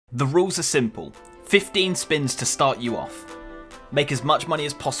The rules are simple. 15 spins to start you off. Make as much money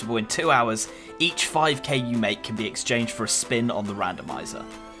as possible in 2 hours. Each 5k you make can be exchanged for a spin on the randomizer.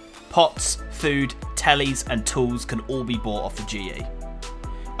 Pots, food, tellies and tools can all be bought off the GE.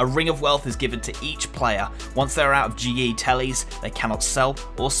 A ring of wealth is given to each player. Once they're out of GE tellies, they cannot sell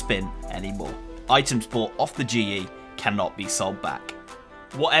or spin anymore. Items bought off the GE cannot be sold back.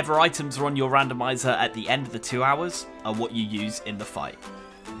 Whatever items are on your randomizer at the end of the 2 hours are what you use in the fight.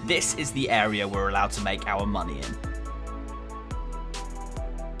 This is the area we're allowed to make our money in.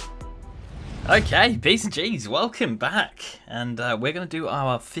 Okay, B's and G's, welcome back. And we're going to do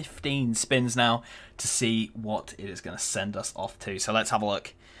our 15 spins now to see what it is going to send us off to. So let's have a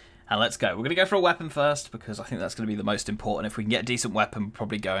look and let's go. We're going to go for a weapon first because I think that's going to be the most important. If we can get a decent weapon, we'll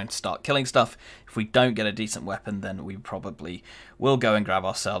probably go and start killing stuff. If we don't get a decent weapon, then we probably will go and grab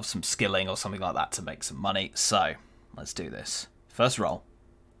ourselves some skilling or something like that to make some money. So let's do this. First roll.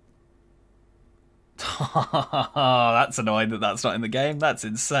 That's annoying that that's not in the game. That's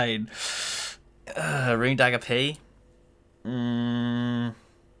insane. Rune Dagger P. You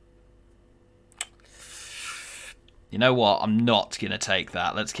know what? I'm not going to take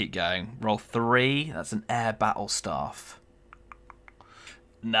that. Let's keep going. Roll 3. That's an air battle staff.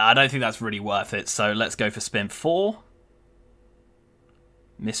 No, I don't think that's really worth it. So let's go for spin 4.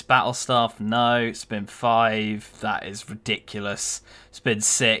 Miss battle staff. No. Spin 5. That is ridiculous. Spin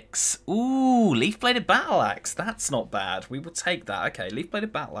 6. Ooh, leaf bladed battle axe. That's not bad. We will take that. Okay, leaf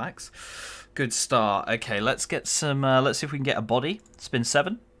bladed battle axe. Good start. Okay, let's get some. Let's see if we can get a body. Spin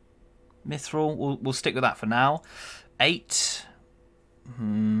 7. Mithril. We'll stick with that for now. 8.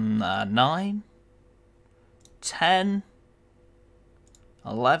 9. 10.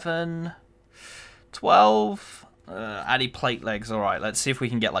 11. 12. Addy plate legs. Alright, let's see if we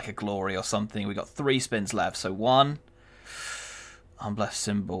can get like a glory or something. We got 3 spins left. So 1. Unblessed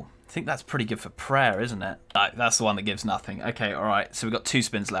symbol. I think that's pretty good for prayer, isn't it? No, that's the one that gives nothing. Okay, alright. So we've got 2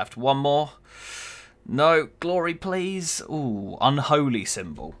 spins left. 1 more. No. Glory, please. Ooh, unholy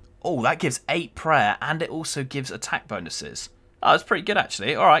symbol. Oh, that gives 8 prayer and it also gives attack bonuses. Oh, that's pretty good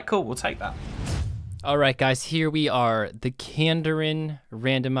actually. Alright, cool. We'll take that. Alright guys, here we are. The Kandarin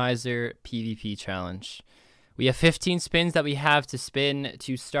Randomizer PvP Challenge. We have 15 spins that we have to spin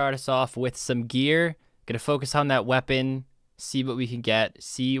to start us off with some gear. Gonna focus on that weapon, see what we can get,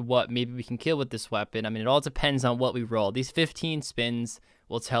 see what maybe we can kill with this weapon. I mean, it all depends on what we roll. These 15 spins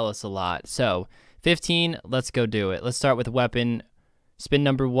will tell us a lot. So, 15, let's go do it. Let's start with weapon. Spin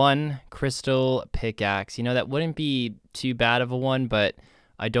number 1, crystal pickaxe. You know, that wouldn't be too bad of a one, but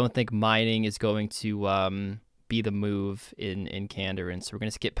I don't think mining is going to be the move in Kandarin. So we're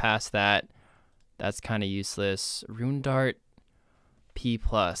gonna skip past that. That's kind of useless. Rune dart P+.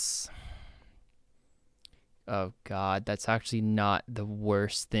 Oh god, that's actually not the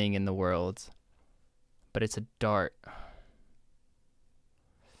worst thing in the world. But it's a dart.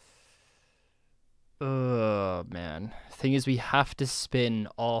 Oh man. Thing is, we have to spin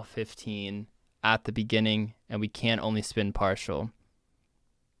all 15 at the beginning, and we can't only spin partial.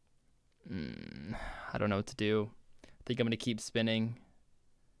 I don't know what to do. I think I'm gonna keep spinning.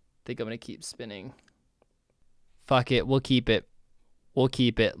 Fuck it, we'll keep it.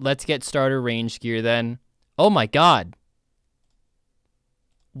 Let's get starter range gear then. Oh my god.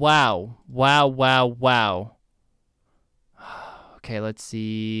 Wow. Okay, let's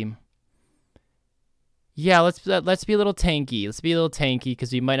see. Yeah, let's be a little tanky. Let's be a little tanky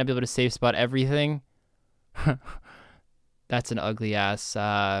because we might not be able to safe spot everything. That's an ugly ass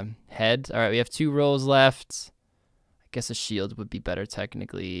head. All right, we have 2 rolls left. I guess a shield would be better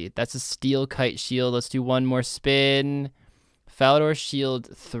technically. That's a steel kite shield. Let's do 1 more spin. Falador shield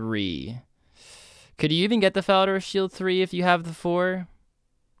 3. Could you even get the Falador shield 3 if you have the 4?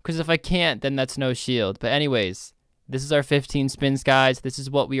 Because if I can't, then that's no shield. But anyways, this is our 15 spins, guys. This is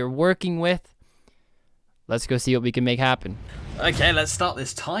what we are working with. Let's go see what we can make happen. Okay, let's start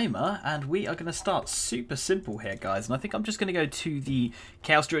this timer, and we are going to start super simple here, guys. And I think I'm just going to go to the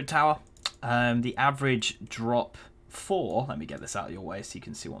Chaos Druid Tower. The average drop for, let me get this out of your way so you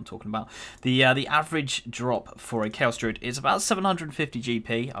can see what I'm talking about. The average drop for a Chaos Druid is about 750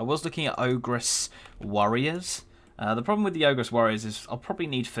 GP. I was looking at Ogress Warriors. The problem with the Ogress Warriors is I'll probably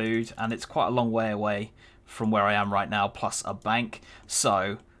need food, and it's quite a long way away from where I am right now, plus a bank.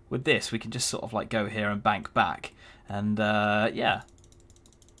 So with this, we can just sort of like go here and bank back. And yeah.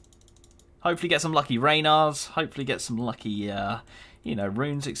 Hopefully get some lucky Raynars. Hopefully get some lucky, you know,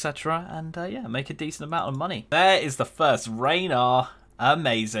 runes, etc. And yeah, make a decent amount of money. There is the first Raynar.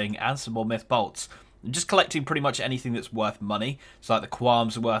 Amazing. And some more Myth Bolts. I'm just collecting pretty much anything that's worth money. So like the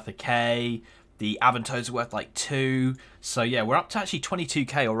Qualms are worth a K. The Avantos are worth like 2. So yeah, we're up to actually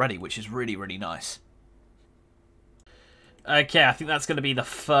 22k already, which is really, really nice. Okay, I think that's going to be the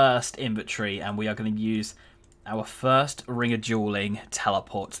first inventory, and we are going to use our first Ring of Dueling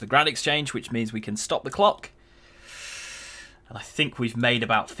teleport to the Grand Exchange, which means we can stop the clock. And I think we've made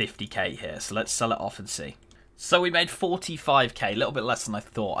about 50k here, so let's sell it off and see. So we made 45k, a little bit less than I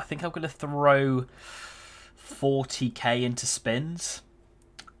thought. I think I'm going to throw 40k into spins,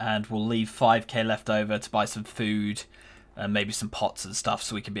 and we'll leave 5k left over to buy some food and maybe some pots and stuff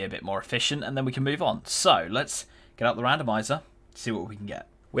so we can be a bit more efficient, and then we can move on. So let's get out the randomizer, see what we can get.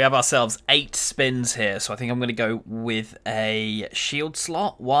 We have ourselves 8 spins here, so I think I'm going to go with a shield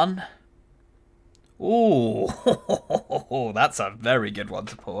slot. 1. Ooh, that's a very good one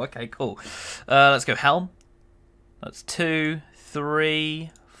to pull. Okay, cool. Let's go Helm. That's 2,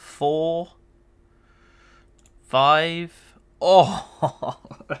 3, 4, 5. Oh,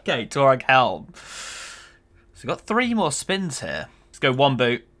 okay, Torag Helm. So we've got 3 more spins here. Let's go 1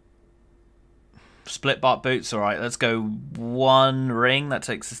 boot. Split bar boots, alright. Let's go 1 ring. That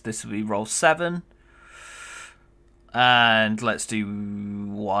takes us, this will be roll 7. And let's do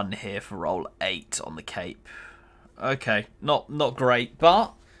 1 here for roll 8 on the cape. Okay, not great,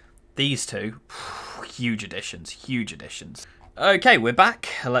 but these 2, huge additions, huge additions. Okay, we're back.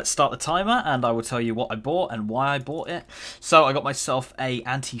 Let's start the timer, and I will tell you what I bought and why I bought it. So I got myself a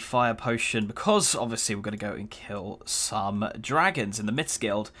anti-fire potion because obviously we're going to go and kill some dragons in the Myths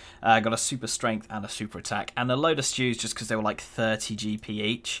Guild. I got a super strength and a super attack, and a load of stews just because they were like 30 GP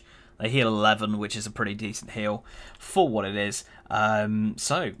each. They heal 11, which is a pretty decent heal for what it is.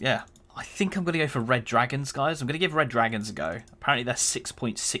 So yeah, I think I'm going to go for red dragons, guys. I'm going to give red dragons a go. Apparently they're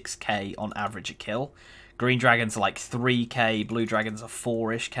 6.6k on average a kill. Green dragons are like 3k, blue dragons are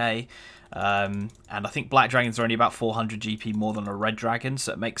 4-ish k, and I think black dragons are only about 400 GP more than a red dragon,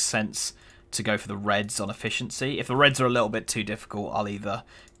 so it makes sense to go for the reds on efficiency. If the reds are a little bit too difficult, I'll either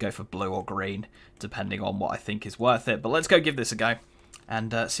go for blue or green, depending on what I think is worth it. But let's go give this a go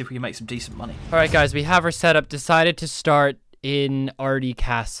and see if we can make some decent money. Alright guys, we have our setup. Decided to start in Rargh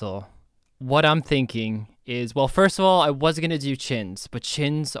Castle. What I'm thinking is, well, first of all, I was going to do chins, but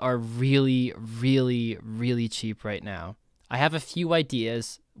chins are really, really, really cheap right now. I have a few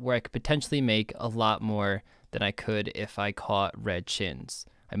ideas where I could potentially make a lot more than I could if I caught red chins.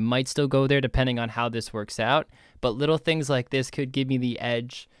 I might still go there depending on how this works out, but little things like this could give me the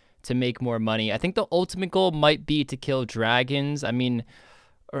edge to make more money. I think the ultimate goal might be to kill dragons. I mean,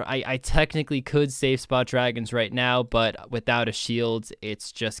 or I technically could safe spot dragons right now, but without a shield,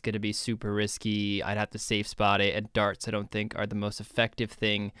 it's just going to be super risky. I'd have to safe spot it, and darts I don't think are the most effective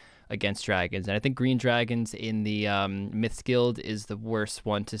thing against dragons. And I think green dragons in the Myths Guild is the worst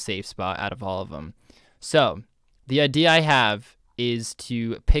one to safe spot out of all of them. So the idea I have is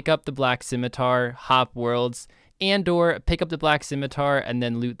to pick up the black scimitar, hop worlds, and or pick up the black scimitar and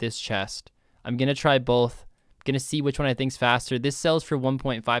then loot this chest. I'm going to try both. Gonna see which one I think's faster. This sells for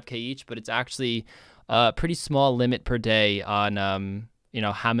 1.5k each, but it's actually a pretty small limit per day on you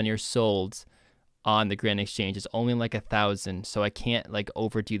know, how many are sold on the Grand Exchange. It's only like 1,000, so I can't like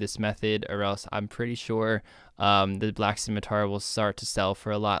overdo this method, or else I'm pretty sure the black scimitar will start to sell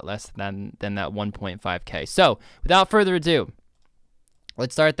for a lot less than that 1.5k. So without further ado,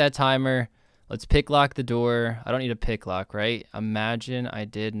 let's start that timer. Let's pick lock the door. I don't need a pick lock, right? Imagine I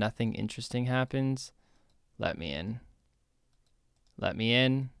did, nothing interesting happens. Let me in. Let me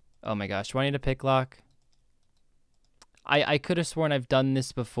in. Oh my gosh, do I need a pick lock? I could have sworn I've done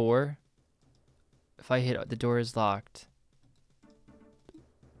this before. If I hit, the door is locked.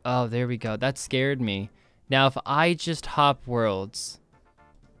 Oh, there we go. That scared me. Now, if I just hop worlds,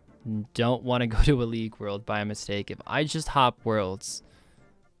 don't want to go to a league world by mistake. If I just hop worlds,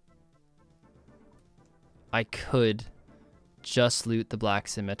 I could just loot the black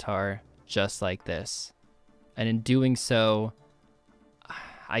scimitar just like this. And in doing so,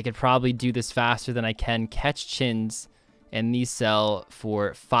 I could probably do this faster than I can catch chins, and these sell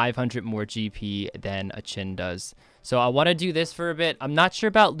for 500 more GP than a chin does. So I want to do this for a bit. I'm not sure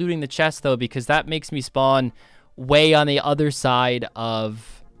about looting the chest though, because that makes me spawn way on the other side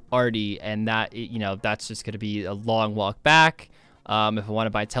of Rargh, and that, you know, that's just going to be a long walk back. If I want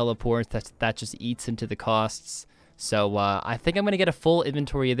to buy teleports, that just eats into the costs. So I think I'm going to get a full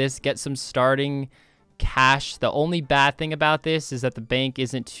inventory of this, get some starting cash. The only bad thing about this is that the bank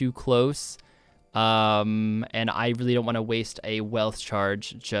isn't too close, and I really don't want to waste a wealth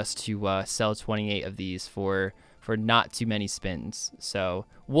charge just to sell 28 of these for not too many spins. So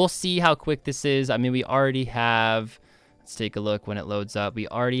we'll see how quick this is. I mean, we already have, let's take a look when it loads up. We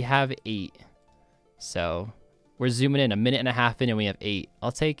already have 8, so we're zooming in a minute and a half in and we have 8.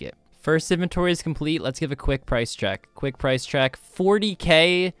 I'll take it. First inventory is complete. Let's give a quick price check. Quick price check.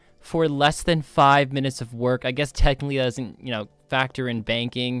 40K for less than 5 minutes of work. I guess technically that doesn't, you know, factor in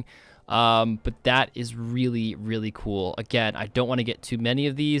banking. But that is really, really cool. Again, I don't want to get too many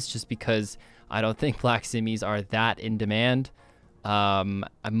of these just because I don't think black simmies are that in demand. I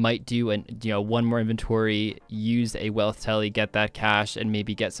might do one more inventory, use a wealth telly, get that cash, and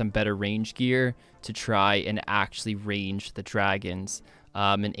maybe get some better range gear to try and actually range the dragons.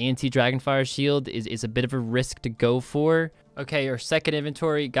 An anti-dragonfire shield is a bit of a risk to go for. Okay, our second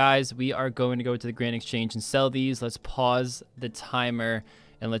inventory, guys, we are going to go to the Grand Exchange and sell these. Let's pause the timer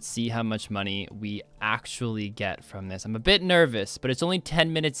and let's see how much money we actually get from this. I'm a bit nervous, but it's only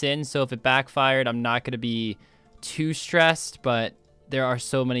 10 minutes in, so if it backfired, I'm not going to be too stressed, but there are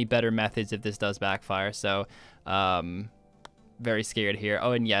so many better methods if this does backfire, so very scared here.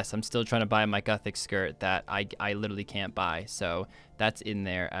 Oh, and yes, I'm still trying to buy my Gothic skirt that I literally can't buy, so that's in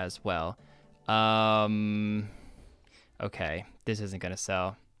there as well. Okay, this isn't gonna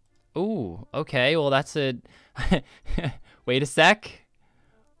sell. Ooh, okay, well that's a wait a sec.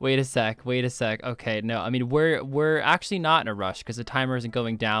 Okay, no, I mean we're actually not in a rush because the timer isn't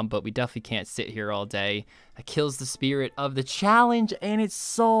going down, but we definitely can't sit here all day. That kills the spirit of the challenge, and it's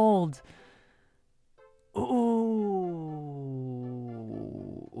sold. Ooh,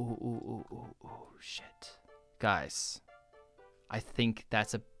 shit. Guys, I think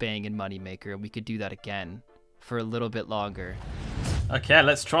that's a banging money maker, and we could do that again for a little bit longer. Okay,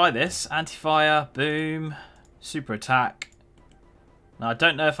 let's try this. Anti-fire, boom, super attack. Now, I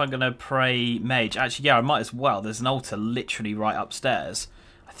don't know if I'm going to pray mage. Actually, yeah, I might as well. There's an altar literally right upstairs.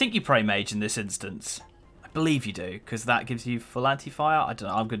 I think you pray mage in this instance. I believe you do, because that gives you full anti-fire. I don't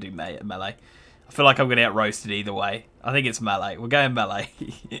know. I'm going to do melee. I feel like I'm going to get roasted either way. I think it's melee. We're going melee.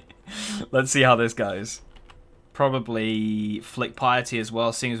 Let's see how this goes. Probably flick piety as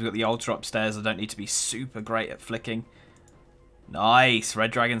well. Seeing as we've got the altar upstairs, I don't need to be super great at flicking. Nice.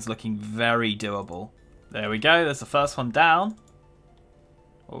 Red dragon's looking very doable. There we go. There's the first one down.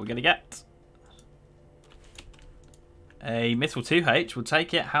 What are we going to get? A Mythal 2H. We'll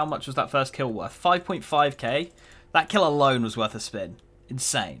take it. How much was that first kill worth? 5.5k. That kill alone was worth a spin.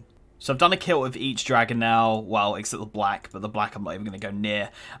 Insane. So I've done a kill of each dragon now. Well, except the black. But the black I'm not even going to go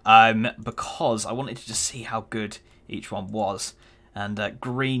near. Because I wanted to just see how good each one was. And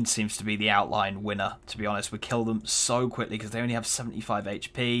green seems to be the outline winner, to be honest. We kill them so quickly because they only have 75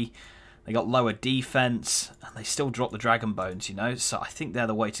 HP. They got lower defense, and they still drop the dragon bones, you know? So I think they're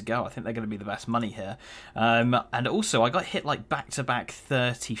the way to go. I think they're going to be the best money here. And also, I got hit like back-to-back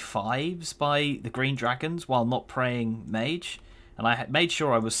 35s by the green dragons while not praying mage. And I had made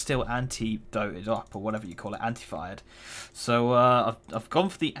sure I was still antidoted up, or whatever you call it, anti-fired. So I've gone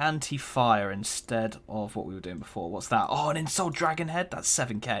for the anti-fire instead of what we were doing before. What's that? Oh, an Insult Dragon Head? That's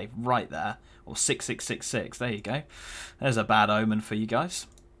 7k right there. Or 6666. There you go. There's a bad omen for you guys.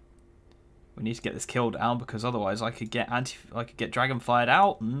 We need to get this kill down because otherwise I could get dragon fired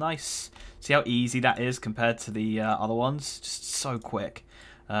out. Nice. See how easy that is compared to the other ones? Just so quick.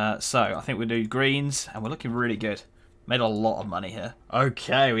 So I think we'll do greens, and we're looking really good. Made a lot of money here.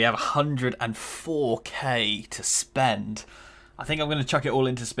 Okay, we have 104k to spend. I think I'm going to chuck it all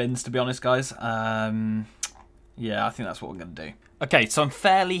into spins, to be honest, guys. Yeah, I think that's what we're going to do. Okay, so I'm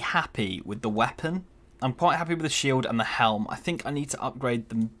fairly happy with the weapon. I'm quite happy with the shield and the helm. I think I need to upgrade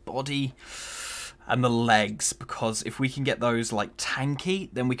the body and the legs, because if we can get those like tanky,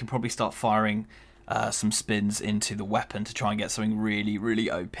 then we can probably start firing some spins into the weapon to try and get something really, really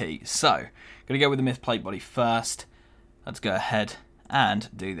OP. So, I'm going to go with the myth plate body first. Let's go ahead and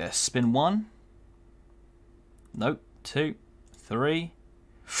do this. Spin 1. Nope. 2, 3.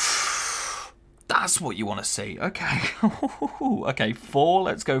 That's what you want to see. Okay. Okay, 4.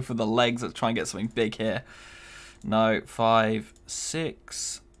 Let's go for the legs. Let's try and get something big here. No. 5,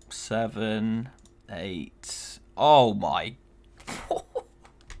 6, 7, 8. Oh my.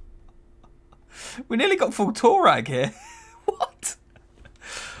 We nearly got full Rargh here. What?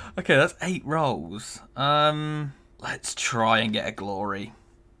 Okay, that's 8 rolls. Let's try and get a glory.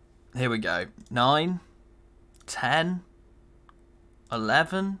 Here we go. 9, 10,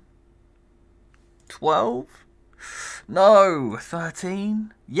 11, 12. No,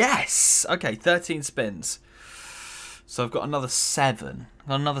 13. Yes. Okay, 13 spins. So I've got another 7.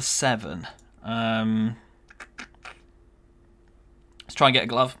 Let's try and get a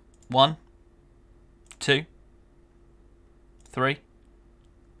glove. 1, 2, 3.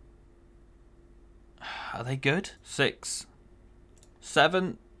 Are they good? 6,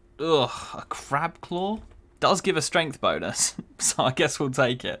 7. Ugh, a crab claw? Does give a strength bonus, so I guess we'll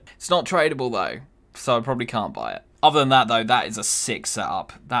take it. It's not tradable though, so I probably can't buy it. Other than that, though, that is a sick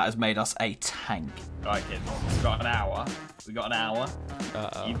setup. That has made us a tank. Right, kids. We've got an hour.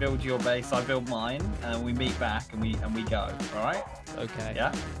 Uh-oh. You build your base, I build mine, and we meet back and we go. All right? Okay.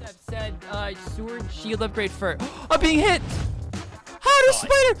 Yeah? I've said sword shield upgrade for. I'm being hit! How does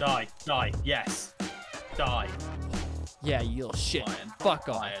spider? Die. Yes. Die. Yeah, you little shit. Iron. Fuck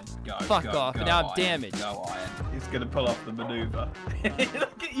off. Iron. Go. Fuck go, off. Go, And now I'm Iron. damaged. Go, Iron. He's going to pull off the maneuver.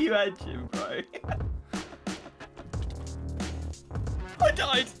 Look at you edging, bro. I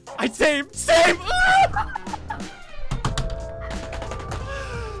died. Same.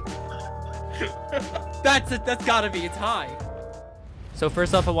 That's gotta be. It's high. So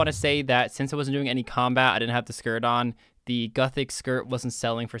first off, I want to say that since I wasn't doing any combat, I didn't have the skirt on. The Gothic skirt wasn't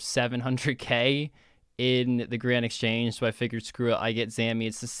selling for 700k in the Grand Exchange, so I figured, screw it, I get Zammy.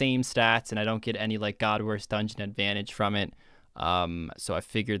 It's the same stats, and I don't get any like God Worst Dungeon advantage from it. So I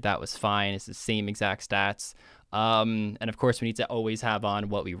figured that was fine. It's the same exact stats. And of course, we need to always have on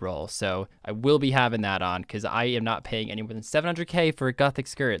what we roll. So I will be having that on because I am not paying any more than 700k for a Gothic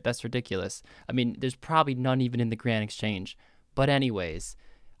skirt. That's ridiculous. I mean, there's probably none even in the Grand Exchange. But anyways,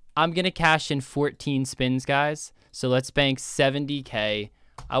 I'm going to cash in 14 spins, guys. So let's bank 70k.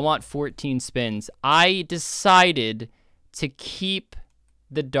 I want 14 spins. I decided to keep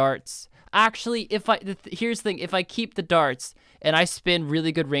the darts. Actually, here's the thing. If I keep the darts and I spin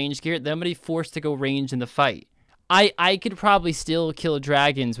really good range gear, then I'm going to be forced to go range in the fight. I could probably still kill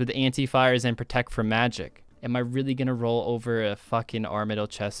dragons with anti-fires and protect from magic. Am I really going to roll over a fucking Armadyl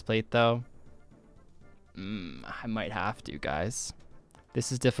chestplate, though? I might have to, guys.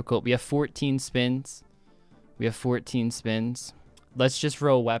 This is difficult. We have 14 spins. Let's just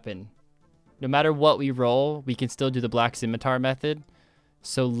roll weapon. No matter what we roll, we can still do the Black Scimitar method.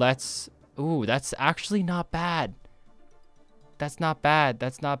 So let's... Ooh, that's actually not bad. That's not bad.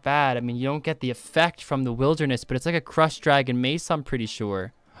 I mean, you don't get the effect from the wilderness, but it's like a crushed dragon mace, I'm pretty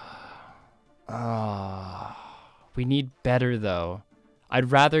sure. We need better, though.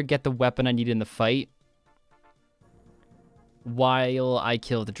 I'd rather get the weapon I need in the fight while I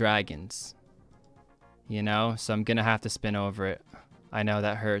kill the dragons. You know? So I'm gonna have to spin over it. I know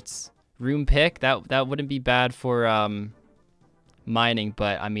that hurts. Rune pick, that wouldn't be bad for mining,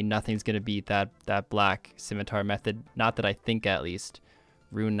 but I mean, nothing's gonna beat that Black Scimitar method. Not that I think, at least.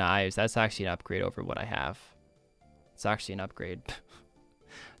 Rune knives, that's actually an upgrade over what I have. It's actually an upgrade.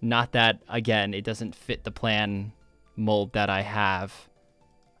 Not that, again, it doesn't fit the plan mold that I have.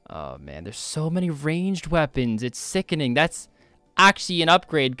 Oh man, there's so many ranged weapons. It's sickening. That's actually an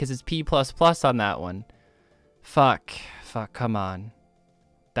upgrade because it's P++ on that one. Fuck, come on.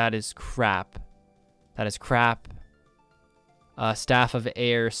 That is crap. Staff of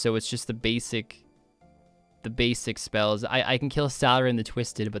Air, so it's just the basic spells. I can kill Salarin the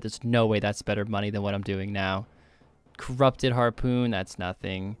Twisted, but there's no way that's better money than what I'm doing now. Corrupted Harpoon, that's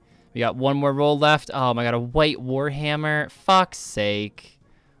nothing. We got one more roll left. Oh my god, a White Warhammer. Fuck's sake.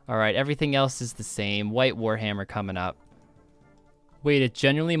 Alright, everything else is the same. White Warhammer coming up. Wait, it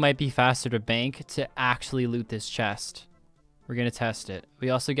genuinely might be faster to bank to actually loot this chest. We're gonna test it.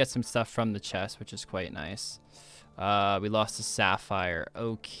 We also get some stuff from the chest, which is quite nice. We lost a sapphire.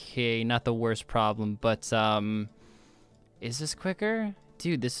 Okay, not the worst problem, but is this quicker?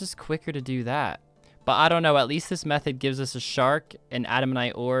 Dude, this is quicker to do that. But I don't know, at least this method gives us a shark, an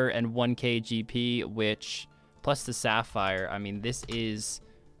adamantite ore, and 1k GP, which, plus the sapphire, I mean, this is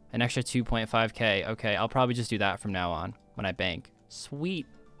an extra 2.5k. Okay, I'll probably just do that from now on when I bank. Sweet.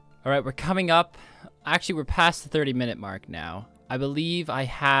 All right, we're coming up. Actually, we're past the 30-minute mark now. I believe I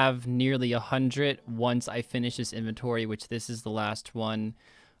have nearly 100 once I finish this inventory, which this is the last one.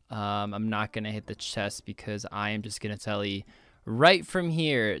 I'm not going to hit the chest because I am just going to tell you right from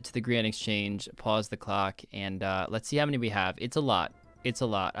here to the Grand Exchange, pause the clock, and let's see how many we have. It's a lot.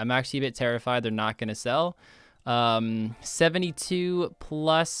 I'm actually a bit terrified they're not going to sell. 72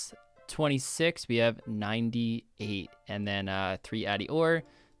 plus 26, we have 98, and then 3 Addy Ore,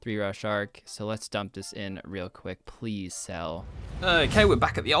 3 Raw Shark. So let's dump this in real quick. Please sell. Okay, we're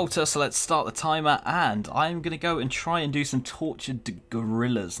back at the altar, so let's start the timer, and I'm going to go and try and do some tortured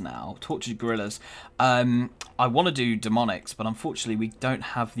gorillas now. I want to do demonics, but unfortunately we don't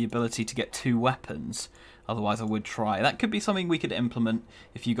have the ability to get 2 weapons. Otherwise I would try. That could be something we could implement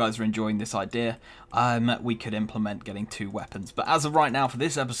if you guys are enjoying this idea. We could implement getting 2 weapons, but as of right now for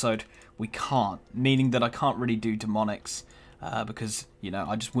this episode, we can't. Meaning that I can't really do demonics. Because, you know,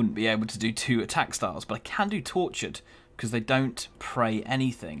 I just wouldn't be able to do 2 attack styles. But I can do tortured, because they don't pray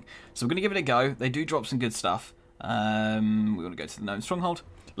anything. So we're going to give it a go. They do drop some good stuff. We want to go to the Gnome Stronghold.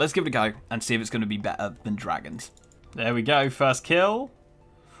 Let's give it a go and see if it's going to be better than dragons. There we go, first kill.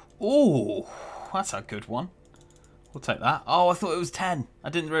 Ooh, that's a good one. We'll take that. Oh, I thought it was 10. I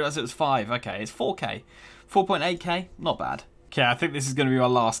didn't realise it was 5. Okay, it's 4k. 4.8k, not bad. Okay, I think this is going to be my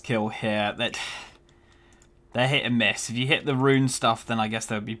last kill here. They're hit and miss. If you hit the rune stuff, then I guess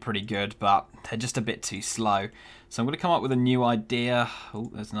they would be pretty good, but they're just a bit too slow. So I'm going to come up with a new idea. Oh,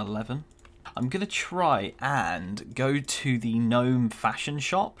 there's an 11. I'm going to try and go to the gnome fashion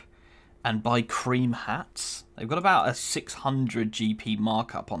shop and buy cream hats. They've got about a 600 GP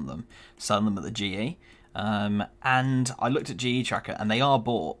markup on them, selling them at the GE. And I looked at GE Tracker and they are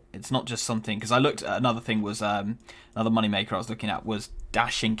bought. It's not just something, because I looked at another thing was, another moneymaker I was looking at was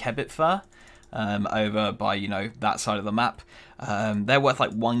Dashing Kebbit Fur. Over by, you know, that side of the map. They're worth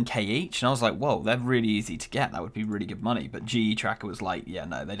like 1k each, and I was like, whoa, they're really easy to get. That would be really good money. But GE Tracker was like, yeah,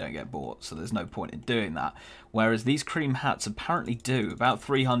 no, they don't get bought, so there's no point in doing that. Whereas these cream hats apparently do. About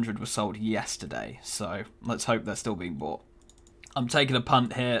 300 were sold yesterday, so let's hope they're still being bought. I'm taking a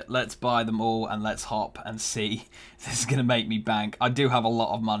punt here. Let's buy them all and let's hop and see if this is going to make me bank. I do have a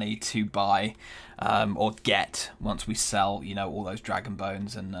lot of money to buy or get once we sell, you know, all those dragon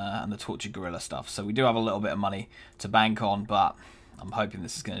bones and the tortured gorilla stuff. So we do have a little bit of money to bank on, but I'm hoping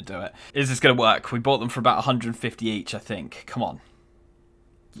this is going to do it. Is this going to work? We bought them for about 150 each, I think. Come on.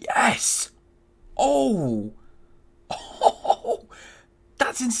 Yes! Oh! Oh!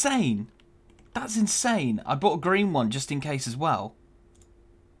 That's insane. That's insane. I bought a green one just in case as well.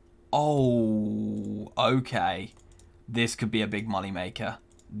 Oh, okay. This could be a big money maker.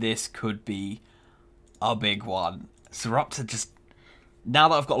 This could be a big one. So we're up to just... Now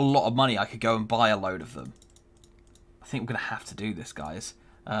that I've got a lot of money, I could go and buy a load of them. I think we're going to have to do this, guys.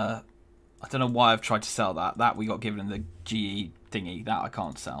 I don't know why I've tried to sell that. That we got given in the GE thingy. That I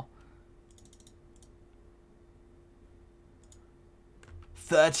can't sell.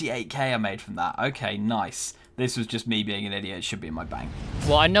 38k I made from that. Okay, nice. This was just me being an idiot. It should be in my bank.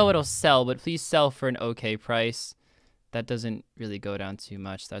 Well, I know it'll sell, but please sell for an okay price. That doesn't really go down too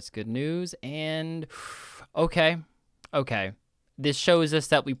much. That's good news. And okay. This shows us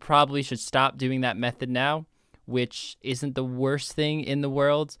that we probably should stop doing that method now, which isn't the worst thing in the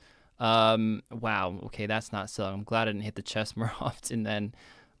world. Wow. Okay, that's not selling. I'm glad I didn't hit the chest more often then.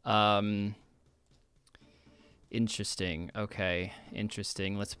 Interesting. Okay,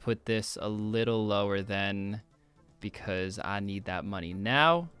 interesting. Let's put this a little lower then, because I need that money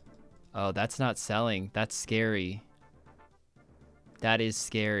now. Oh, that's not selling. That's scary. That is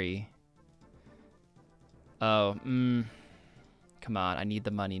scary. Oh, come on. I need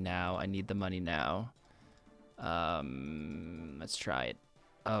the money now. I need the money now. Let's try it.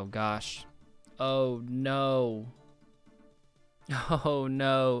 Oh, gosh. Oh, no. Oh,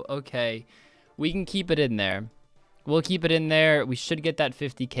 no. Okay. We can keep it in there. We'll keep it in there. We should get that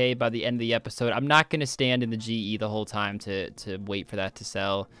 50k by the end of the episode. I'm not going to stand in the GE the whole time to wait for that to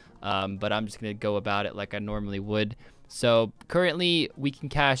sell, but I'm just going to go about it like I normally would. So currently, we can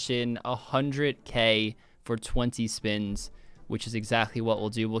cash in 100k for 20 spins, which is exactly what we'll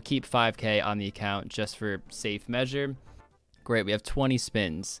do. We'll keep 5k on the account just for safe measure. Great, we have 20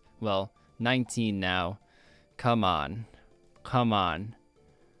 spins. Well, 19 now. Come on. Come on.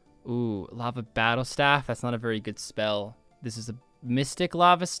 Ooh, lava battle staff. That's not a very good spell. This is a mystic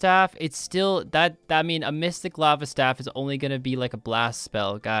lava staff. It's still I mean, a mystic lava staff is only gonna be like a blast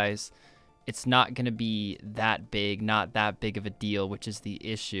spell, guys. It's not gonna be that big, not that big of a deal, which is the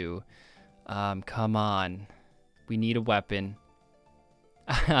issue. Come on, we need a weapon.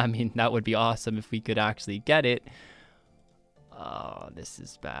 I mean, that would be awesome if we could actually get it. Oh, this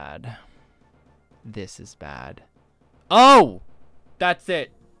is bad. This is bad. Oh, that's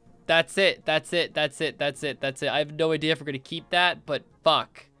it. That's it. That's it. That's it. That's it. That's it. I have no idea if we're going to keep that, but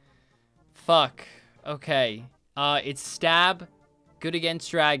fuck. Fuck. Okay. It's stab. Good against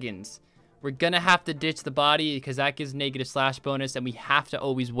dragons. We're going to have to ditch the body because that gives negative slash bonus, and we have to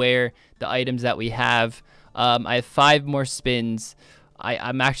always wear the items that we have. I have 5 more spins.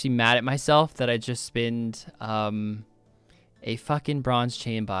 I'm actually mad at myself that I just spinned a fucking bronze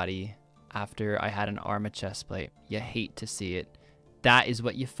chain body after I had an armor chestplate. You hate to see it. That is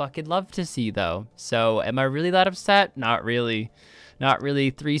what you fucking love to see, though. So, am I really that upset? Not really. Not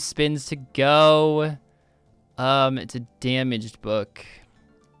really. 3 spins to go. It's a damaged book.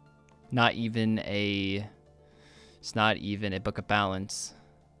 Not even a... It's not even a book of balance.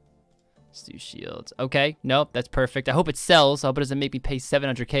 Let's do shields. Okay, nope, that's perfect. I hope it sells. I hope it doesn't make me pay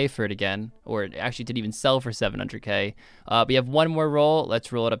 700k for it again. Or it actually didn't even sell for 700k. We have one more roll.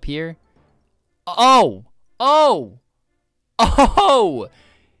 Let's roll it up here. Oh! Oh! Oh!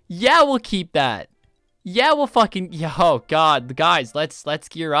 Yeah, we'll keep that. Yeah, we'll fucking... Yeah, oh, God. Guys, let's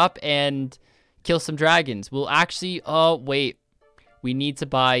gear up and kill some dragons. We'll actually... Oh, wait. we need to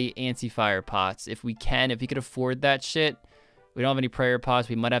buy anti-fire pots if we can. If we could afford that shit. We don't have any prayer pots.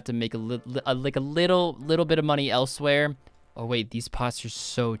 We might have to make a little bit of money elsewhere. Oh wait, these pots are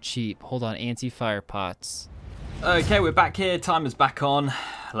so cheap. Hold on, anti-fire pots. Okay, we're back here. Timer's back on.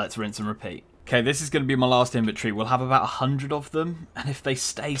 Let's rinse and repeat. Okay, this is going to be my last inventory. We'll have about 100 of them, and if they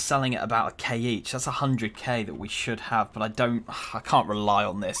stay selling at about a K each, that's 100K that we should have, but I can't rely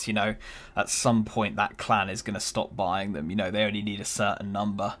on this, you know. At some point, that clan is going to stop buying them. You know, they only need a certain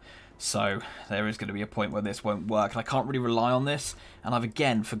number, so there is going to be a point where this won't work, and I can't really rely on this, and I've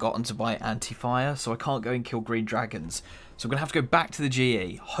again forgotten to buy anti-fire, so I can't go and kill green dragons. So I'm going to have to go back to the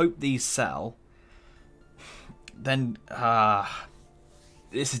GE, hope these sell, then,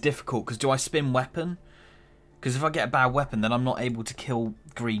 this is difficult, because do I spin weapon? Because if I get a bad weapon, then I'm not able to kill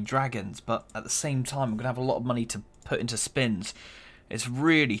green dragons. But at the same time, I'm going to have a lot of money to put into spins. It's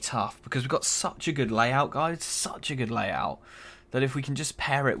really tough, because we've got such a good layout, guys. Such a good layout, that if we can just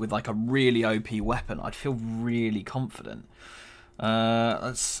pair it with like a really OP weapon, I'd feel really confident.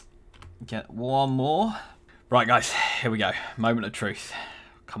 Let's get one more. Right, guys, here we go. Moment of truth.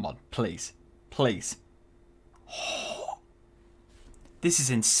 Come on, please. Please. This is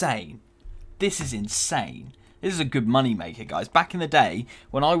insane. This is insane. This is a good money maker, guys. Back in the day,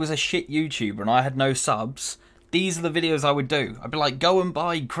 when I was a shit YouTuber and I had no subs, these are the videos I would do. I'd be like, go and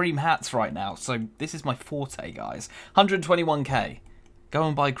buy cream hats right now. So this is my forte, guys. 121K. Go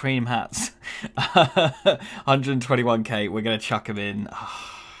and buy cream hats. 121K. We're going to chuck them in.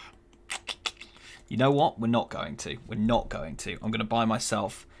 You know what? We're not going to. We're not going to. I'm going to buy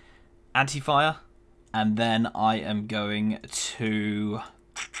myself anti-fire. And then I am going to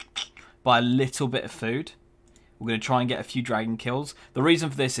buy a little bit of food. We're going to try and get a few dragon kills. The reason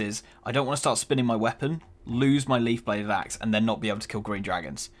for this is I don't want to start spinning my weapon, lose my leaf-bladed axe, and then not be able to kill green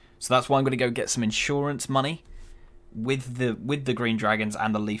dragons. So that's why I'm going to go get some insurance money with the green dragons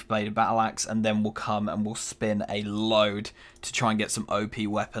and the leaf-bladed battle axe, and then we'll come and we'll spin a load to try and get some OP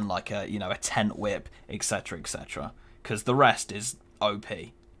weapon like a, you know, a tent whip, etc., etc. Because the rest is OP.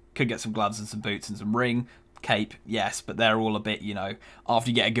 Could get some gloves and some boots and some ring, cape, yes, but they're all a bit, you know, after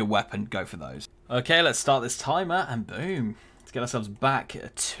you get a good weapon, go for those. Okay, let's start this timer, and boom. Let's get ourselves back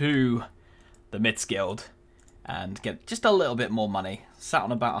to the Myths Guild and get just a little bit more money. Sat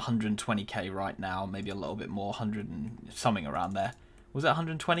on about 120K right now, maybe a little bit more, 100 and something around there. Was it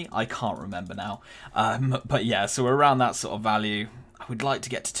 120? I can't remember now. But yeah, so we're around that sort of value. I would like to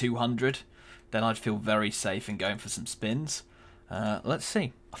get to 200. Then I'd feel very safe in going for some spins. Let's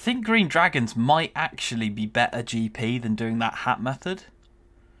see. I think green dragons might actually be better GP than doing that hat method.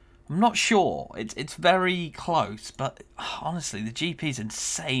 I'm not sure. It's very close, but honestly, the GP is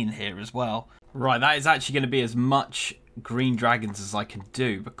insane here as well. Right, that is actually going to be as much green dragons as I can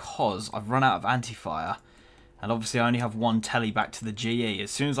do because I've run out of anti-fire. And obviously I only have one telly back to the GE.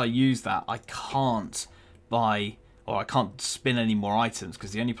 As soon as I use that, I can't buy... or I can't spin any more items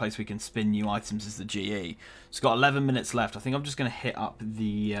because the only place we can spin new items is the GE. It's got 11 minutes left. I think I'm just going to hit up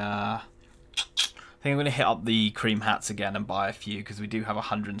the... I think I'm going to hit up the cream hats again and buy a few because we do have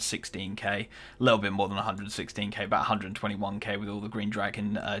 116k. A little bit more than 116k, about 121k with all the green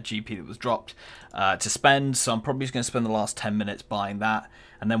dragon GP that was dropped to spend. So I'm probably just going to spend the last 10 minutes buying that.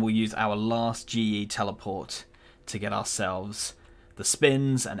 And then we'll use our last GE teleport to get ourselves the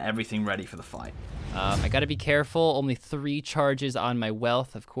spins and everything ready for the fight. I gotta be careful. Only 3 charges on my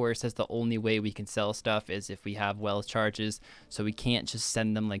wealth. Of course, that's the only way we can sell stuff is if we have wealth charges. So we can't just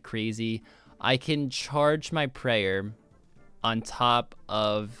send them like crazy. I can charge my prayer on top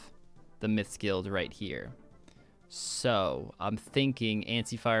of the Myths Guild right here. So I'm thinking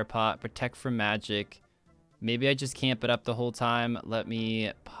anti-fire pot, protect from magic. Maybe I just camp it up the whole time. Let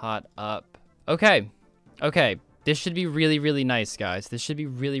me pot up. Okay. Okay. This should be really, really nice, guys. This should be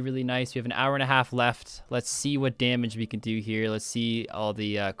really, really nice. We have an hour and a half left. Let's see what damage we can do here. Let's see all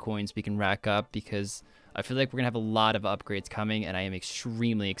the coins we can rack up because I feel like we're going to have a lot of upgrades coming, and I am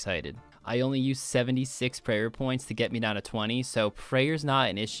extremely excited. I only used 76 prayer points to get me down to 20, so prayer's not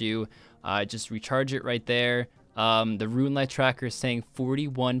an issue. Just recharge it right there. The Rune Light Tracker is saying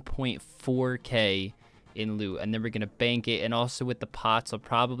 41.4k in loot, and then we're going to bank it. And also with the pots, I'll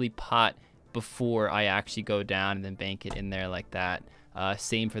probably pot before I actually go down and then bank it in there like that.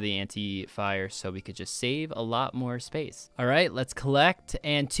 Same for the anti-fire, so we could just save a lot more space. All right, let's collect.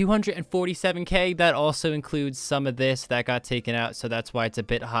 And 247k, that also includes some of this that got taken out, so that's why it's a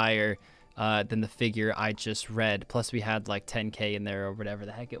bit higher than the figure I just read. Plus we had like 10k in there or whatever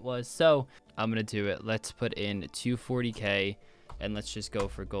the heck it was. So I'm gonna do it. Let's put in 240k and let's just go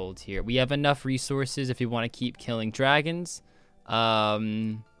for gold here. We have enough resources if we want to keep killing dragons.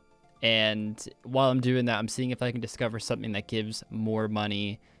 And while I'm doing that, I'm seeing if I can discover something that gives more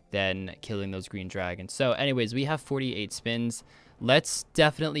money than killing those green dragons. So anyways, we have 48 spins. Let's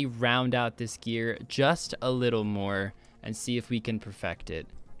definitely round out this gear just a little more and see if we can perfect it.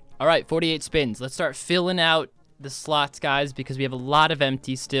 All right, 48 spins. Let's start filling out the slots, guys, because we have a lot of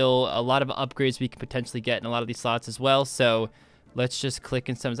empty still, a lot of upgrades we can potentially get in a lot of these slots as well. So let's just click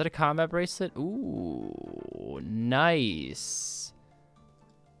in some. Is that a combat bracelet? Ooh, nice.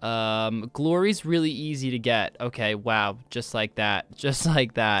 Glory's really easy to get. Okay, wow, just like that. Just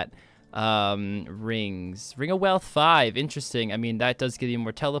like that. Rings. Ring of Wealth 5. Interesting. I mean, that does give you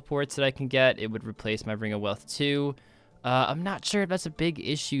more teleports that I can get. It would replace my Ring of Wealth 2. I'm not sure if that's a big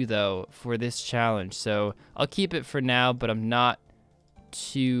issue, though, for this challenge. So I'll keep it for now, but I'm not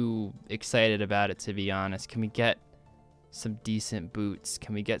too excited about it, to be honest. Can we get some decent boots?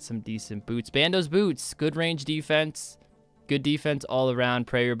 Can we get some decent boots? Bando's boots. Good range defense. Good defense all around.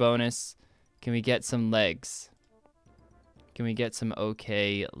 Prayer bonus. Can we get some legs? Can we get some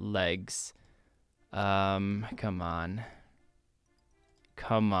okay legs? Come on.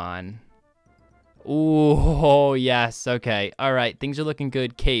 Come on. Ooh, yes. Okay. All right. Things are looking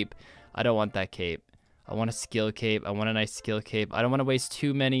good. Cape. I don't want that cape. I want a skill cape. I want a nice skill cape. I don't want to waste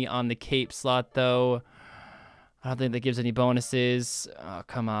too many on the cape slot, though. I don't think that gives any bonuses. Oh,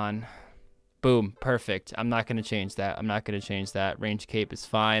 come on. Boom. Perfect. I'm not going to change that. I'm not going to change that. Range cape is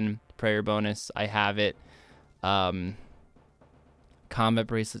fine. Prayer bonus. I have it. Combat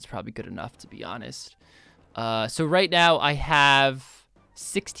bracelet's probably good enough, to be honest. So right now I have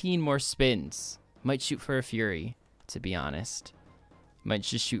 16 more spins. Might shoot for a Fury, to be honest. Might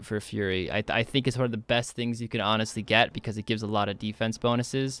just shoot for a Fury. I think it's one of the best things you can honestly get because it gives a lot of defense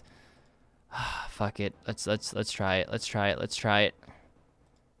bonuses. Fuck it. Let's try it. Let's try it. Let's try it.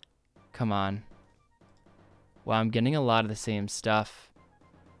 Come on. Wow, I'm getting a lot of the same stuff.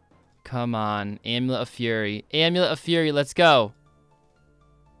 Come on. Amulet of Fury. Amulet of Fury, let's go.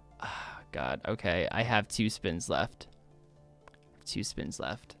 Oh, God, okay. I have 2 spins left. 2 spins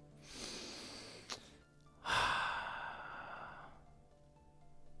left.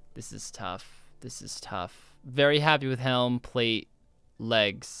 This is tough. This is tough. Very happy with helm, plate,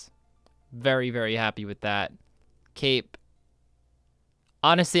 legs. Very, very happy with that. Cape.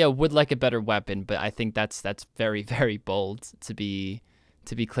 Honestly, I would like a better weapon, but I think that's very, very bold to be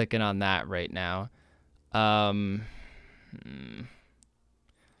clicking on that right now.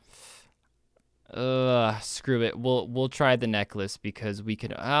 Screw it. We'll try the necklace because we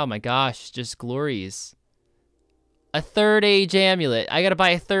can. Oh my gosh, just glories. A 3rd age amulet. I gotta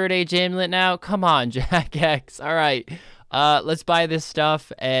buy a 3rd age amulet now. Come on, Jack X. All right. Let's buy this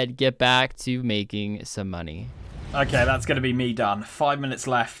stuff and get back to making some money. Okay, that's going to be me done. 5 minutes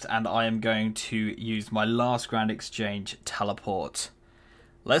left, and I am going to use my last Grand Exchange teleport.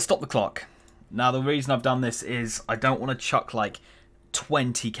 Let's stop the clock. Now, the reason I've done this is I don't want to chuck like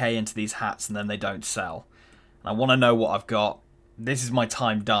 20k into these hats and then they don't sell. And I want to know what I've got. This is my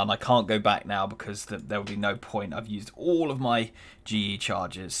time done. I can't go back now because there will be no point. I've used all of my GE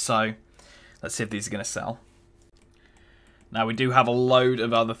charges. So, let's see if these are going to sell. Now, we do have a load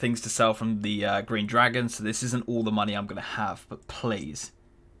of other things to sell from the Green Dragon, so this isn't all the money I'm going to have, but please.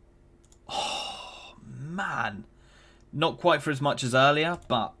 Oh, man. Not quite for as much as earlier,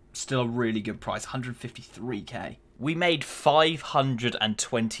 but still a really good price, 153k. We made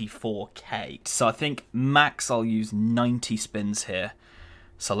 524k, so I think max I'll use 90 spins here.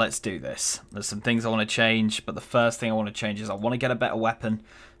 So let's do this. There's some things I want to change, but the first thing I want to change is I want to get a better weapon.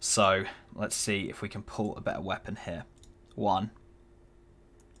 So let's see if we can pull a better weapon here. 1,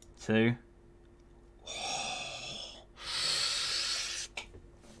 2.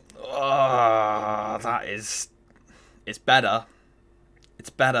 Oh, that is... It's better. It's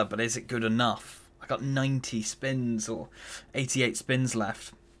better, but is it good enough? I got 90 spins or 88 spins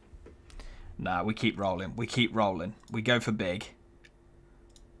left. Nah, we keep rolling. We keep rolling. We go for big.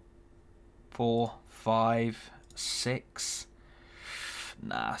 4, 5, 6.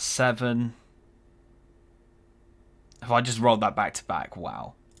 Nah, 7. If I just rolled that back to back,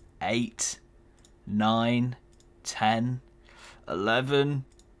 wow. 8, 9, 10, 11,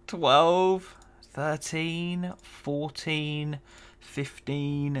 12, 13, 14,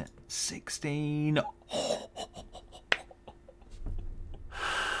 15, 16.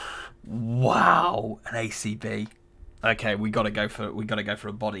 Wow, an ACB. Okay, we gotta go for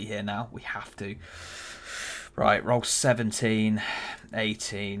a body here now. We have to. Right, roll 17,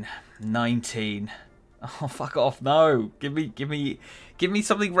 18, 19. Oh, fuck off. No. Give me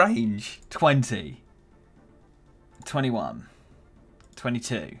something range. 20. 21.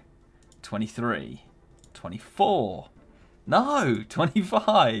 22. 23. 24. No,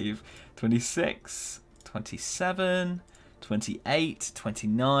 25, 26, 27, 28,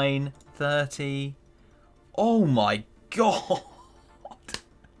 29, 30. Oh my god.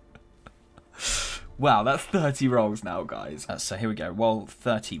 Wow, that's 30 rolls now, guys. So here we go. Roll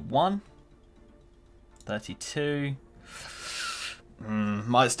 31, 32.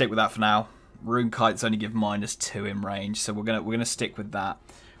 Might stick with that for now. Rune kites only give -2 in range, so we're gonna stick with that.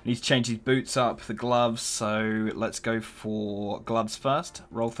 We need to change these boots up, the gloves, so let's go for gloves first.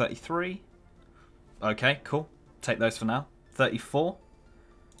 Roll 33. Okay, cool. Take those for now. 34,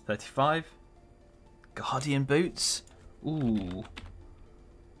 35. Guardian boots. Ooh,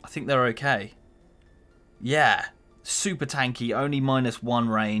 I think they're okay. Yeah, super tanky, only -1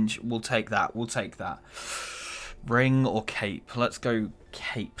 range. We'll take that. We'll take that. Ring or cape? Let's go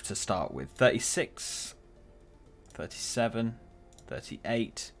cape to start with. 36, 37,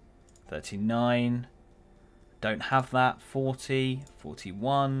 38, 39. Don't have that. 40,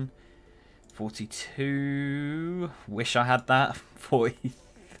 41, 42. Wish I had that.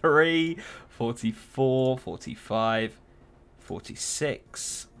 43, 44, 45,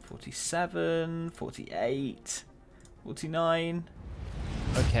 46, 47, 48, 49.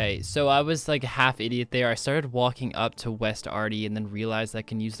 Okay, so I was like half idiot there. I started walking up to West Arty and then realized I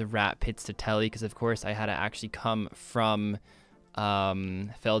can use the rat pits to telly because of course I had to actually come from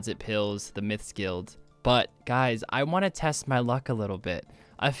Feldsit Pills, the Myths Guild. But guys, I want to test my luck a little bit.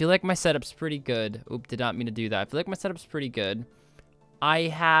 I feel like my setup's pretty good. Oop, did not mean to do that. I feel like my setup's pretty good. I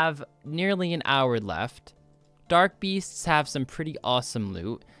have nearly an hour left. Dark Beasts have some pretty awesome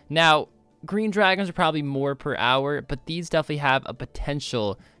loot. Now, Green Dragons are probably more per hour, but these definitely have a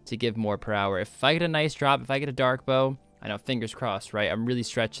potential to give more per hour. If I get a nice drop, if I get a Dark Bow, I know, fingers crossed, right? I'm really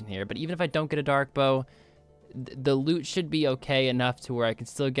stretching here. But even if I don't get a Dark Bow, the loot should be okay enough to where I can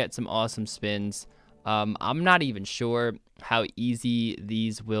still get some awesome spins. I'm not even sure how easy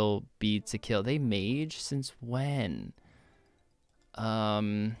these will be to kill. They mage since when?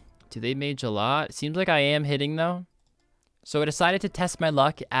 Do they mage a lot? It seems like I am hitting though. So I decided to test my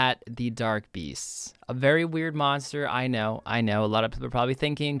luck at the Dark Beasts. A very weird monster, I know. A lot of people are probably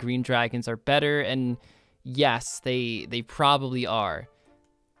thinking Green Dragons are better, and yes, they probably are.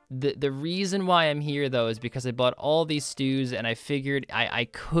 The reason why I'm here though is because I bought all these stews and I figured I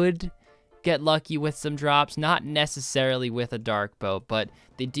could get lucky with some drops, not necessarily with a Dark Bow, but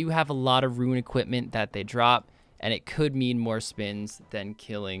they do have a lot of rune equipment that they drop, and it could mean more spins than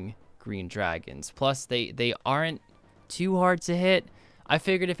killing Green Dragons. Plus, they aren't too hard to hit. I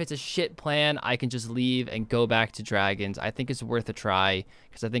figured if it's a shit plan, I can just leave and go back to Dragons. I think it's worth a try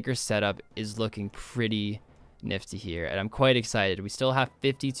because I think our setup is looking pretty nifty here, and I'm quite excited. We still have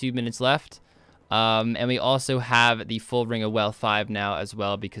 52 minutes left, and we also have the full Ring of Wealth 5 now as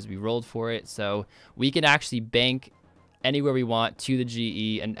well because we rolled for it, so we can actually bank anywhere we want to the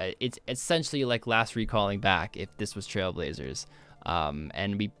GE, and it's essentially like last recalling back if this was Trailblazers.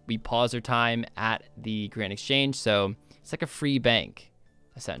 And we pause our time at the Grand Exchange, so it's like a free bank,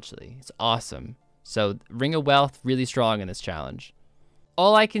 essentially. It's awesome. So Ring of Wealth, really strong in this challenge.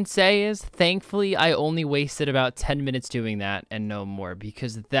 All I can say is, thankfully, I only wasted about 10 minutes doing that and no more,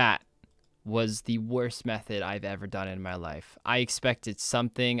 because that was the worst method I've ever done in my life. I expected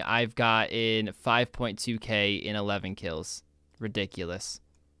something. I've got in 5.2k in 11 kills. Ridiculous.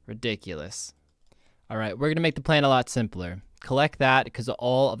 Ridiculous. All right, we're going to make the plan a lot simpler. Collect that because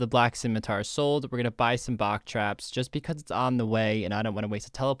all of the black scimitars sold. We're going to buy some box traps just because it's on the way, and I don't want to waste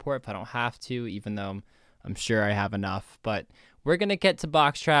a teleport if I don't have to, even though I'm sure I have enough. But we're going to get to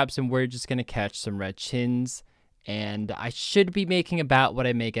box traps, and we're just going to catch some red chins. And I should be making about what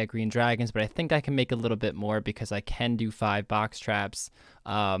I make at Green Dragons, but I think I can make a little bit more because I can do 5 box traps.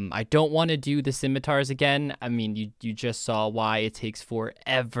 I don't want to do the scimitars again. I mean, you just saw why it takes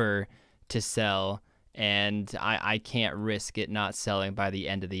forever to sell, and I can't risk it not selling by the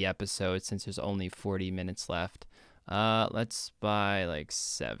end of the episode since there's only 40 minutes left. Let's buy like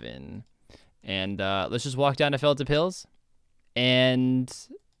 7. And let's just walk down to Feldsit Hills and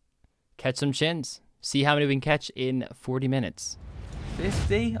catch some chins. See how many we can catch in 40 minutes.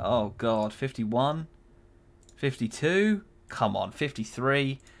 50? Oh god, 51, 52, come on,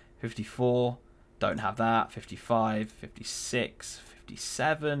 53, 54, don't have that, 55, 56,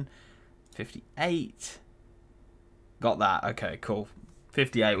 57, 58, got that, okay, cool.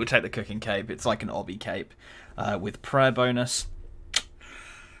 58, we'll take the cooking cape, it's like an obby cape with prayer bonus.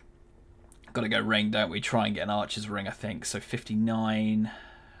 Gotta go ring, don't we? Try and get an archer's ring, I think, so 59,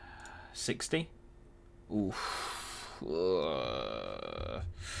 60. Oof.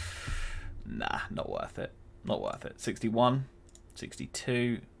 Nah, not worth it. Not worth it. 61,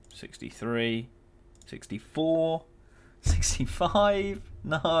 62, 63, 64, 65.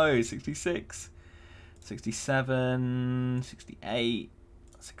 No. 66. 67. 68.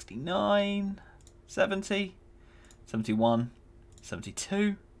 69. 70. 71.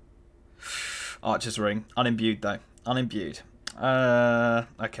 72. Archer's ring. Unimbued, though. Unimbued.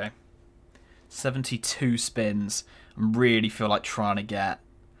 Okay. 72 spins. I really feel like trying to get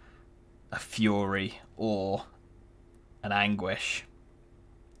a Fury or an Anguish.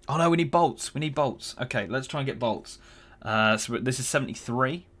 Oh no, we need bolts. We need bolts. Okay, let's try and get bolts. So this is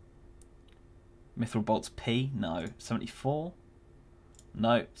 73. Mithril bolts P. No. 74.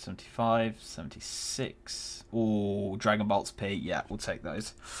 No. 75. 76. Oh, Dragon bolts P. Yeah, we'll take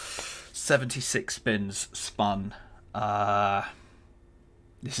those. 76 spins spun.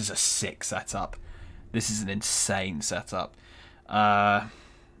 This is a sick setup. This is an insane setup. I'm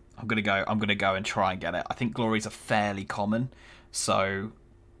gonna go and try and get it. I think glories are fairly common, so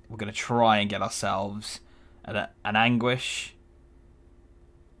we're gonna try and get ourselves an Anguish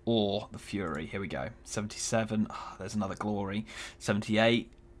or the Fury. Here we go. 77. Oh, there's another glory.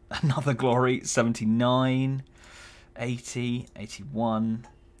 78. Another glory. 79. 80. 81.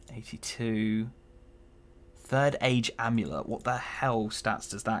 82. Third Age Amulet. What the hell stats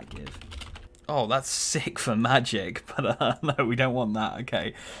does that give? Oh, that's sick for magic, but no, we don't want that.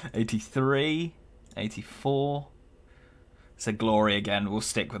 Okay, 83, 84. It's a glory again. We'll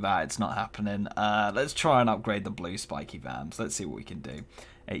stick with that. It's not happening. Let's try and upgrade the blue spiky vams. Let's see what we can do.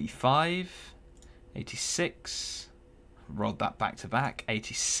 85, 86. Rolled that back to back.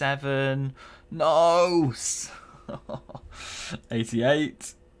 87. No.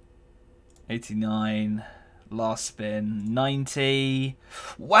 88, 89. Last spin, 90.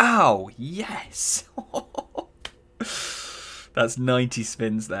 Wow, yes. That's 90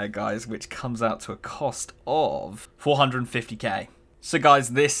 spins there, guys, which comes out to a cost of 450k. So, guys,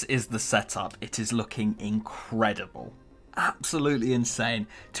 this is the setup. It is looking incredible. Absolutely insane.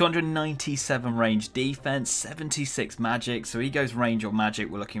 297 range defense, 76 magic. So he goes range or magic,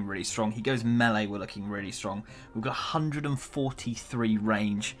 we're looking really strong. He goes melee, we're looking really strong. We've got 143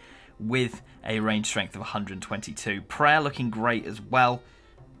 range with a range strength of 122. Prayer looking great as well.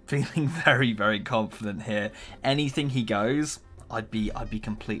 Feeling very, very confident here. Anything he goes, I'd be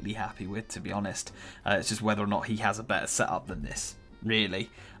completely happy with, to be honest. It's just whether or not he has a better setup than this. Really,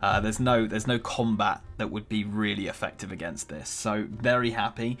 there's no combat that would be really effective against this, so very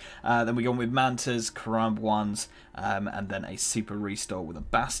happy. Then we go on with Mantas, Karamb ones, and then a super restore with a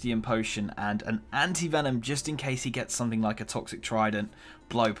Bastion potion and an anti-venom just in case he gets something like a Toxic Trident,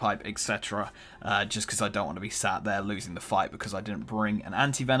 Blowpipe, etc. Just because I don't want to be sat there losing the fight because I didn't bring an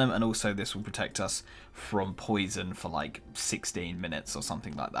anti-venom, and also this will protect us from poison for like 16 minutes or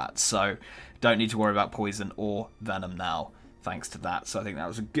something like that. So don't need to worry about poison or venom now, thanks to that. So I think that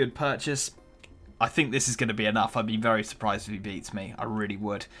was a good purchase. I think this is going to be enough. I'd be very surprised if he beats me. I really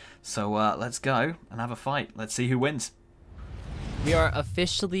would. So let's go and have a fight. Let's see who wins. We are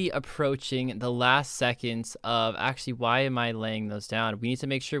officially approaching the last seconds of... Actually, why am I laying those down? We need to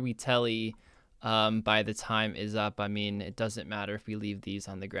make sure we telly by the time is up. I mean, it doesn't matter if we leave these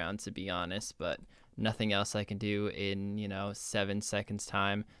on the ground, to be honest, but nothing else I can do in, 7 seconds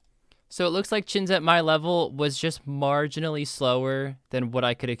time. So it looks like Chins at my level was just marginally slower than what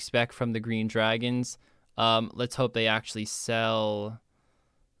I could expect from the Green Dragons. Let's hope they actually sell.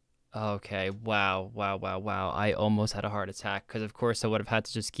 Okay, wow. I almost had a heart attack because, of course, I would have had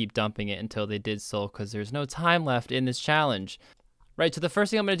to just keep dumping it until they did sell because there's no time left in this challenge. Right, so the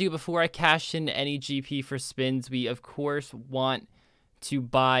first thing I'm going to do before I cash in any GP for spins, we, of course, want to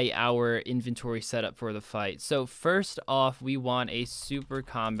buy our inventory setup for the fight. So first off, we want a super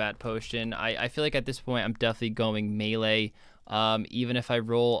combat potion. I feel like at this point I'm definitely going melee. Even if I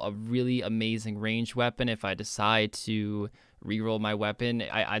roll a really amazing ranged weapon, if I decide to reroll my weapon,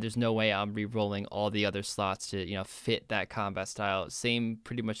 there's no way I'm rerolling all the other slots to fit that combat style. Same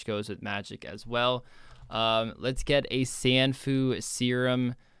pretty much goes with magic as well. Let's get a Sanfu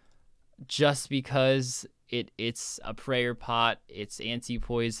serum just because it's a prayer pot, it's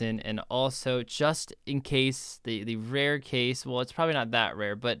anti-poison, and also just in case the rare case, well, it's probably not that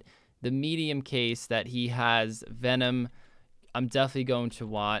rare, but the medium case that he has venom, I'm definitely going to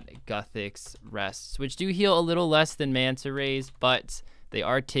want Guthix rests, which do heal a little less than Manta Rays, but they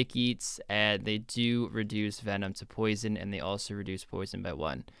are tick eats and they do reduce venom to poison, and they also reduce poison by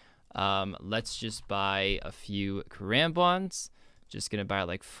 1. Let's just buy a few Karambons. Just gonna buy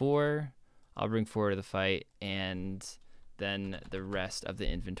like 4. I'll bring 4 to the fight, and then the rest of the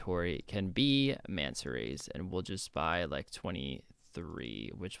inventory can be Manta Rays, and we'll just buy like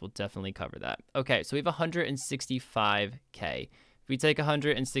 23, which will definitely cover that. Okay, so we have 165k. If we take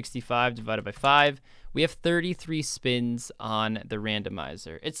 165 divided by 5, we have 33 spins on the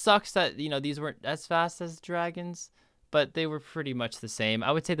randomizer. It sucks that, you know, these weren't as fast as dragons, but they were pretty much the same.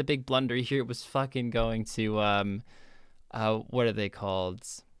 I would say the big blunder here was fucking going to, what are they called?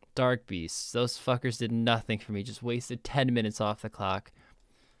 Dark Beasts. Those fuckers did nothing for me, just wasted 10 minutes off the clock.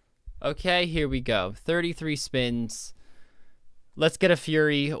 Okay, here we go. 33 spins. Let's get a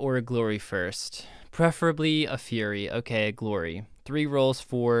Fury or a Glory first. Preferably a Fury. Okay, a Glory. 3 rolls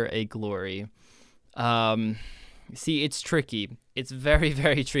for a Glory. See, it's tricky. It's very,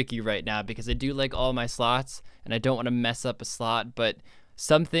 very tricky right now because I do like all my slots and I don't want to mess up a slot, but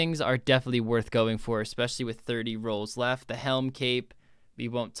some things are definitely worth going for, especially with 30 rolls left. The Helm Cape, we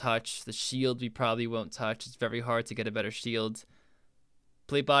won't touch. The shield, we probably won't touch. It's very hard to get a better shield.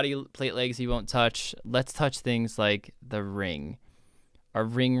 Plate body, plate legs, we won't touch. Let's touch things like the ring. Our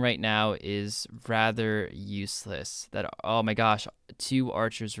ring right now is rather useless. That, oh my gosh, 2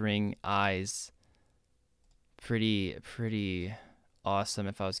 archer's ring eyes. Pretty awesome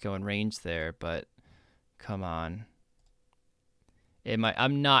if I was going range there, but come on.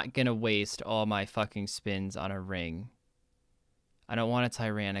 I'm not gonna waste all my fucking spins on a ring. I don't want a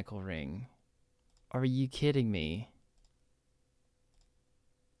tyrannical ring. Are you kidding me?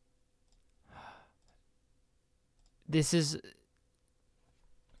 This is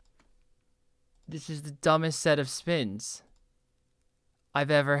the dumbest set of spins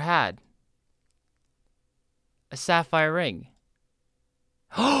I've ever had. A sapphire ring.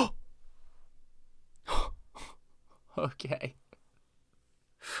 Okay.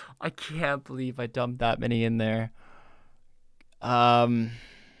 I can't believe I dumped that many in there. I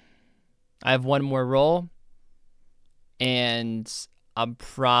have 1 more roll, and I'm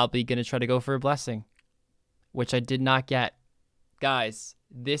probably gonna try to go for a blessing, which I did not get. Guys,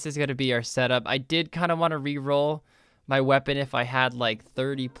 this is gonna be our setup. I did kind of want to re-roll my weapon if I had like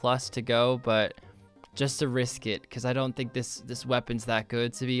 30 plus to go, but just to risk it, because I don't think this weapon's that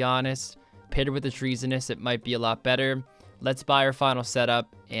good, to be honest. Paired with the treasonous, it might be a lot better. Let's buy our final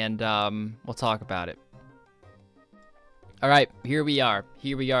setup, and we'll talk about it. All right, here we are.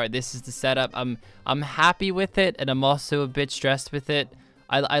 Here we are. This is the setup. I'm happy with it, and I'm also a bit stressed with it.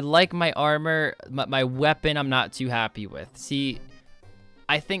 I like my armor. My weapon, I'm not too happy with. See,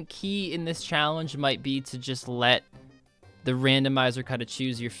 I think key in this challenge might be to just let the randomizer kind of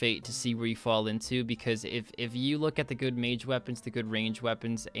choose your fate to see where you fall into, because if you look at the good mage weapons, the good range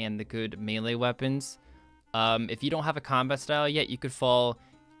weapons, and the good melee weapons, if you don't have a combat style yet, you could fall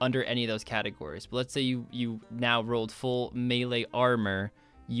under any of those categories. But let's say you now rolled full melee armor,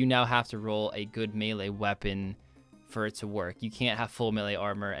 you now have to roll a good melee weapon for it to work. You can't have full melee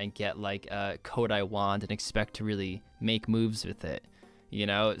armor and get like a Kodai wand and expect to really make moves with it, you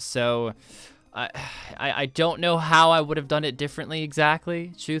know? So I don't know how I would have done it differently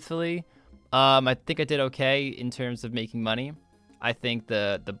exactly, truthfully. I think I did okay in terms of making money. I think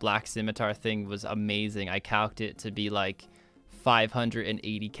the black scimitar thing was amazing. I calced it to be like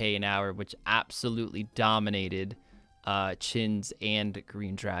 580k an hour, which absolutely dominated Chins and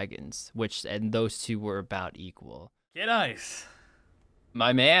Green Dragons, and those 2 were about equal. Yeah, nice.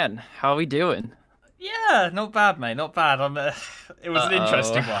 My man, how are we doing? Yeah, not bad, mate. Not bad. It was an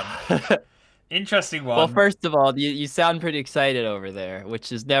interesting one. Interesting one. Well, first of all, you sound pretty excited over there,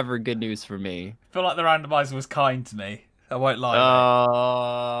 which is never good news for me. I feel like the randomizer was kind to me. I won't lie. Oh,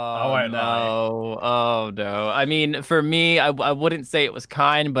 I won't lie. Oh, no. I mean, for me, I wouldn't say it was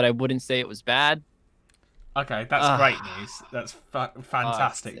kind, but I wouldn't say it was bad. Okay, that's great news. That's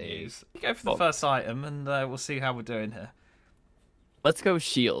fantastic news. Go for the first item, and we'll see how we're doing here. Let's go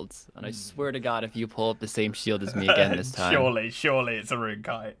shields. And I swear to God, if you pull up the same shield as me again this time. Surely it's a rune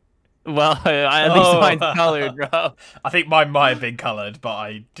kite. Well, at least mine's colored, bro. I think mine might have been colored, but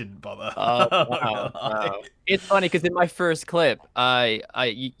I didn't bother. Oh, wow. It's funny because in my first clip, I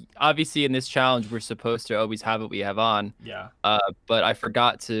obviously in this challenge we're supposed to always have what we have on. Yeah. But I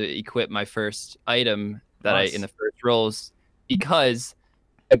forgot to equip my first item that in the first rolls because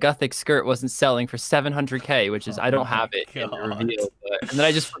a Gothic skirt wasn't selling for 700k, which is I don't have it in the reveal. And then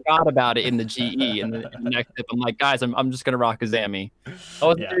I just forgot about it in the GE. And the next tip, I'm like, guys, I'm just gonna rock a Zami. I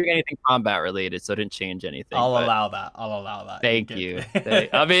wasn't doing anything combat related, so it didn't change anything. I'll allow that. Thank you.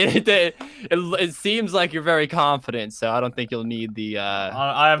 I mean, it seems like you're very confident, so I don't think you'll need the.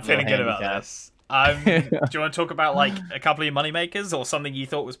 I am feeling good about this. Do you want to talk about like a couple of your money makers or something you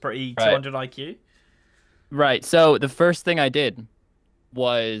thought was pretty 200 IQ? Right. So the first thing I did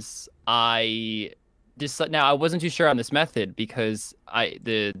was I wasn't too sure on this method because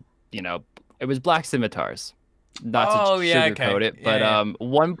it was black scimitars, not to sugarcoat it, but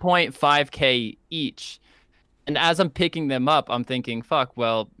 1.5k each. And as I'm picking them up, I'm thinking, fuck,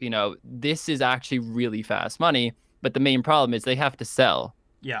 well, this is actually really fast money. But the main problem is they have to sell,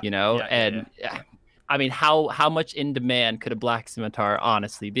 Yeah. and I mean, how much in demand could a black scimitar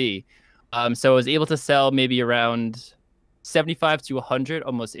honestly be? So I was able to sell maybe around 75 to 100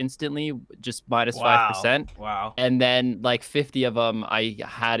 almost instantly, just minus 5%. Wow. And then like 50 of them I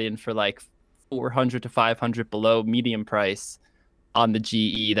had in for like 400 to 500 below medium price on the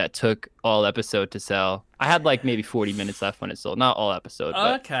GE that took all episode to sell. I had like maybe 40 minutes left when it sold. Not all episode,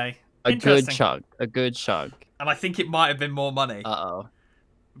 but Okay. a good chunk. A good chunk. And I think it might have been more money. Uh-oh.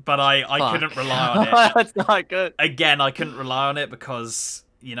 But I couldn't rely on it. That's not good. Again, I couldn't rely on it because,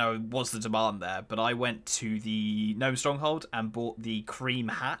 was the demand there. But I went to the Gnome Stronghold and bought the cream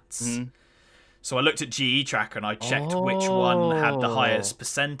hats. Mm-hmm. So I looked at GE Tracker and I checked which one had the highest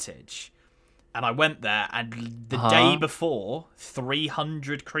percentage. And I went there, and the day before,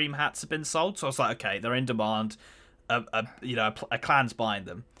 300 cream hats had been sold. So I was like, okay, they're in demand. A clan's buying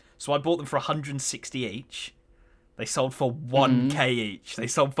them. So I bought them for 160 each. They sold for 1k each. They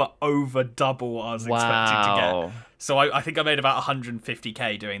sold for over double what I was expecting to get. So I think I made about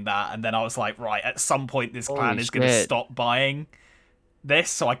 150k doing that. And then I was like, right, at some point this clan is going to stop buying this.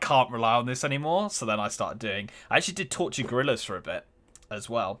 So I can't rely on this anymore. So then I started doing... I actually did Torture Gorillas for a bit as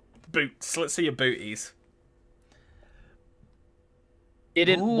well. Boots. Let's see your booties.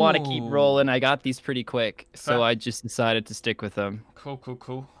 Didn't want to keep rolling. I got these pretty quick. So I just decided to stick with them.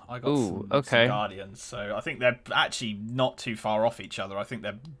 Cool. I got some Guardians, so I think they're actually not too far off each other. I think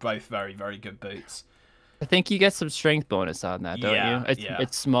they're both very, very good boots. I think you get some strength bonus on that, don't you?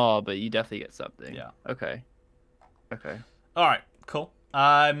 It's small, but you definitely get something. Yeah. Okay. All right, cool.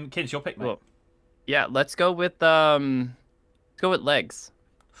 Kins, your pick, mate. Cool. Yeah, let's go with legs.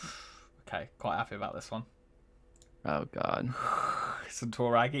 Okay, quite happy about this one. Oh god. Some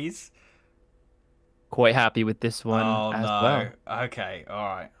Toraggies. Quite happy with this one as well. Okay, all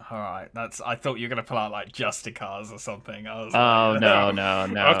right. I thought you were gonna pull out like Justicars or something. I was no.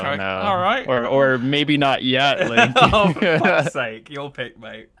 Okay, no. All right. Or maybe not yet, Link. Oh, for fuck's sake, your pick,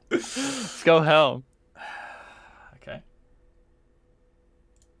 mate. Let's go Helm. Okay.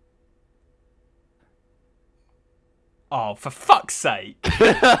 Oh, for fuck's sake!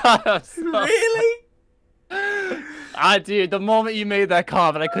 Really? Dude, the moment you made that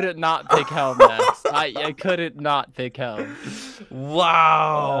comment, I couldn't not pick Helm next. I couldn't not pick Helm.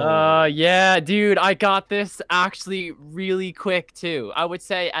 Wow. Yeah, dude, I got this actually really quick too. I would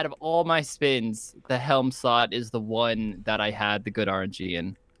say out of all my spins, the Helm slot is the one that I had the good RNG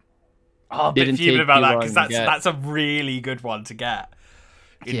in. Oh, a bit fuming about that because that's a really good one to get.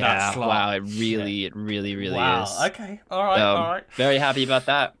 That slot. Wow, it really is. Okay, all right. Very happy about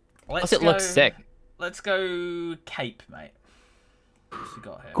that. Plus, it looks sick. Let's go Cape, mate. What's we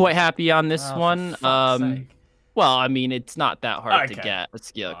got here? Quite happy on this one. Well, I mean, it's not that hard to get.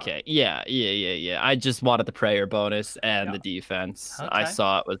 Let's go. Okay. Yeah. I just wanted the prayer bonus and the defense. Okay. I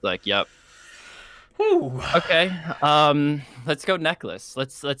saw it was like, yep. Whew. Okay. Let's go necklace.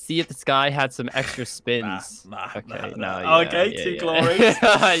 Let's see if this guy had some extra spins. Two glories.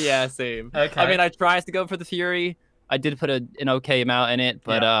 Yeah, same. Okay. I mean, I tried to go for the Fury. I did put an okay amount in it,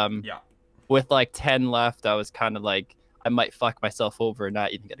 but with like 10 left, I was kind of like, I might fuck myself over and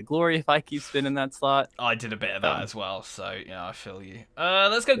not even get a glory if I keep spinning that slot. I did a bit of that as well, so yeah, I feel you.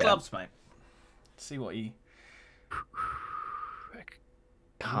 Let's go gloves, mate. See what you...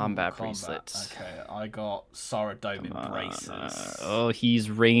 Combat bracelets. Okay, I got Saradomin braces. Oh,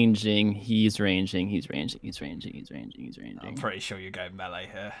 he's ranging. I'm pretty sure you're going melee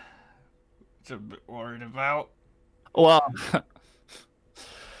here. Which I'm a bit worried about. Well...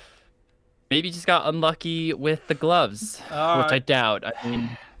 Maybe just got unlucky with the gloves, which I doubt. I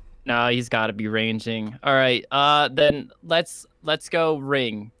mean, no, he's got to be ranging. All right, then let's go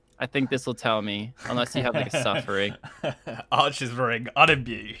ring. I think this will tell me, unless you have like a suffering. Archer's ring,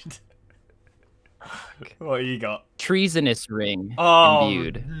 unimbued. What you got? Treasonous ring,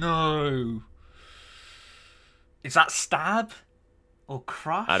 imbued. No. Is that stab or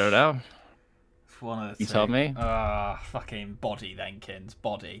crush? I don't know. It's one of the two. You tell me. Fucking body then, Kins.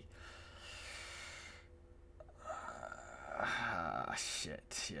 Body.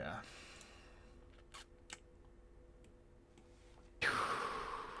 Shit, yeah.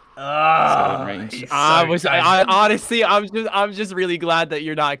 Honestly, I'm just really glad that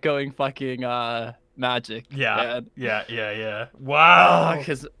you're not going fucking magic. Yeah. Wow.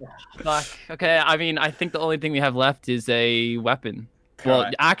 Because okay, I mean, I think the only thing we have left is a weapon. Correct. Well,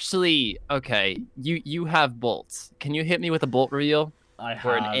 actually, okay, you have bolts. Can you hit me with a bolt reveal? I have.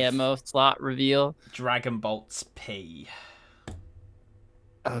 Or an ammo slot reveal? Dragon Bolts P.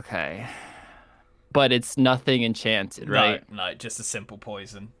 Okay. but it's nothing enchanted, right? No, just a simple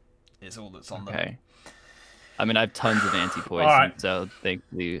poison is all that's on them. Okay. I mean, I have tons of anti-poison, right. so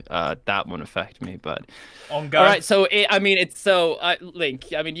thankfully that won't affect me. But on go. All right, so Link.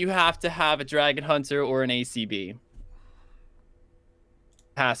 I mean, you have to have a Dragon Hunter or an ACB.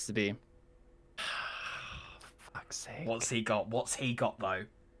 Has to be. Fuck's sake. What's he got? What's he got though?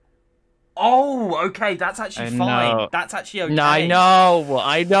 Oh, okay, that's actually fine. That's actually okay. No,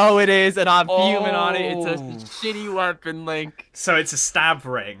 I know it is, and I'm fuming on it. It's a shitty weapon, Link. So it's a stab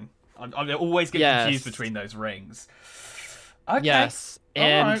ring. I always get confused between those rings. Okay. Yes,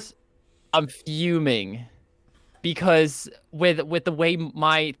 and I'm fuming because with the way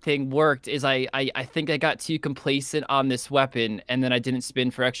my thing worked is I think I got too complacent on this weapon, and then I didn't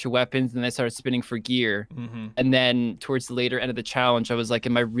spin for extra weapons, and then I started spinning for gear. And then towards the later end of the challenge, I was like,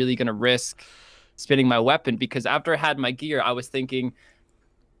 am I really gonna risk spinning my weapon? Because after I had my gear, I was thinking,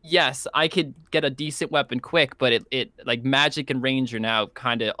 yes, I could get a decent weapon quick, but it like magic and range are now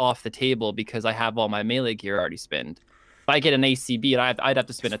kind of off the table because I have all my melee gear already spinned. If I get an ACB, I'd have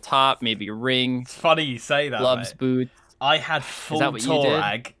to spin a top, maybe a ring. It's funny you say that. Gloves, mate. boots. I had full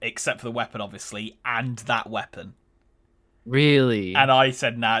Torag, except for the weapon, obviously, and that weapon. Really? And I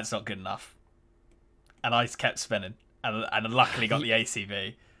said, nah, it's not good enough. And I kept spinning, and I luckily got the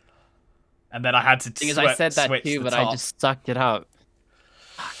ACB. And then I had to switch I said that too, but I just sucked it out.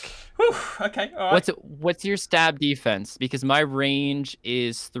 Whew, okay, all right. What's your stab defense? Because my range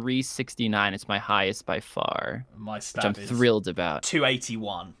is 369. It's my highest by far. My stab which I'm thrilled about.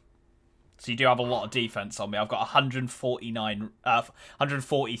 281. So you do have a lot of defense on me. I've got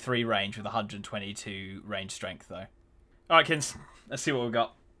 143 range with 122 range strength, though. All right, Kins. Let's see what we've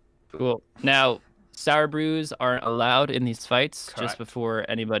got. Cool. Now, sour brews aren't allowed in these fights. Correct. Just before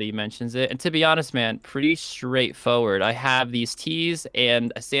anybody mentions it. And to be honest, man, pretty straightforward. I have these teas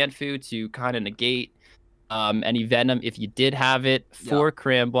and a sand food to kind of negate any venom if you did have it. 4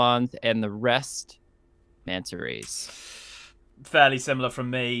 Cramblons and the rest manta rays. Fairly similar from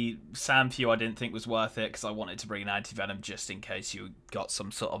me. Sandpew I didn't think was worth it because I wanted to bring an anti-venom just in case you got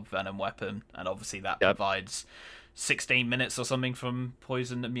some sort of venom weapon. And obviously that provides 16 minutes or something from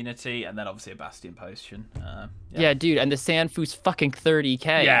poison immunity, and then obviously a Bastion potion. Yeah, dude, and the sand food's fucking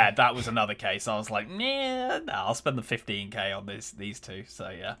 30k. Yeah, that was another case. I was like, nah, I'll spend the 15k on these two. So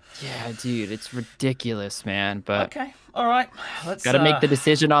yeah. Yeah, dude, it's ridiculous, man. But okay, all right, let's gotta make the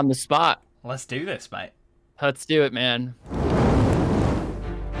decision on the spot. Let's do this, mate. Let's do it, man.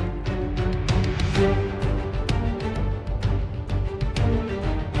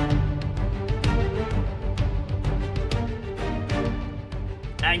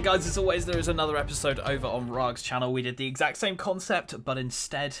 And guys, as always, there is another episode over on Rargh's channel. We did the exact same concept, but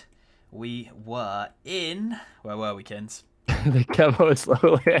instead we were in... Where were we, Kins? The Kevo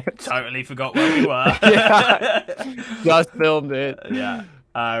Slowlands. Totally forgot where we were. Yeah, just filmed it. Yeah.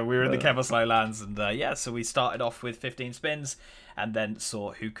 We were in the Kevo Slowlands, and yeah, so we started off with 15 spins, and then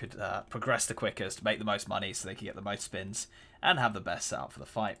saw who could progress the quickest, make the most money so they could get the most spins, and have the best setup for the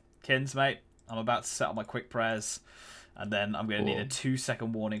fight. Kins, mate, I'm about to set up my quick prayers. And then I'm going to need a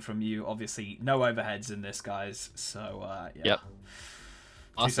 2-second warning from you. Obviously, no overheads in this, guys. So, yeah. Yep.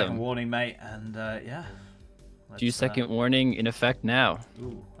 Awesome. 2-second warning, mate. And, yeah. 2-second warning in effect now.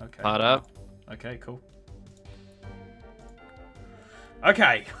 Ooh, okay. Hot up. Okay, cool.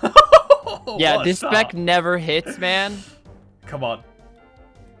 Okay. Yeah, this spec never hits, man. Come on.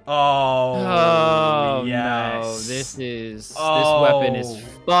 Oh, yes. No, this weapon is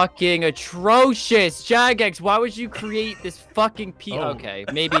fucking atrocious. Jagex, why would you create this fucking Okay,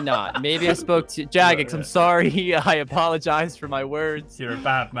 maybe not. Maybe I spoke to Jagex. I'm sorry. I apologize for my words. You're a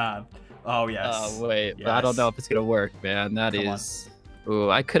bad man. Oh, yes. Oh, wait. Yes. I don't know if it's gonna work, man. Ooh,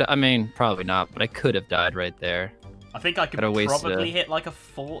 I mean, probably not, but I could have died right there. I think I could probably hit like a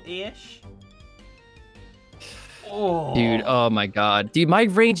 40-ish. Oh. Dude, oh my god. Dude, my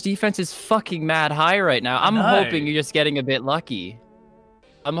range defense is fucking mad high right now. I'm hoping you're just getting a bit lucky.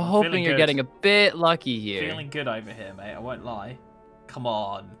 I'm hoping you're getting a bit lucky here. Feeling good over here, mate. I won't lie. Come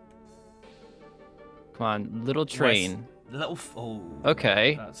on. Come on, little train. Oh.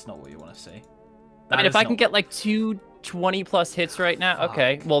 Okay. That's not what you want to see. I mean, if I can get like 2 20+ hits right now.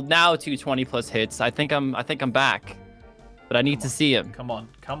 Okay. Well, now 2 20+ hits. I think I'm back. But I need to see him. Come on.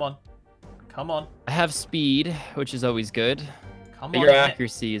 Come on. Come on. I have speed, which is always good. Come on. Your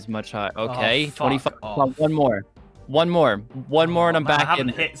accuracy is much higher. Okay, 25. One more, and I'm back. I haven't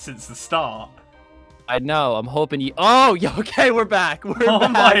hit since the start. I know. I'm hoping you. Oh, yeah. Okay, we're back. We're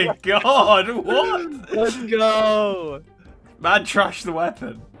back. My god! What? Let's go. Man trashed the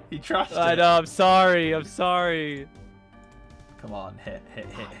weapon. He trashed it. I know. I'm sorry. Come on, hit.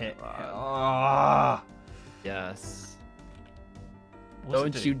 Wow. Oh. Yes. What's it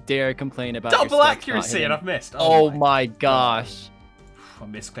Don't do? you dare complain about your Double specs not accuracy, hitting. and I've missed. Oh my gosh. I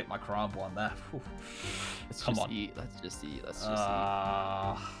misclicked my crab one there. Whew. Let's Come just on. eat. Let's just eat.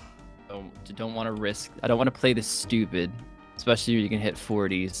 Don't want to risk. I don't want to play this stupid, especially when you can hit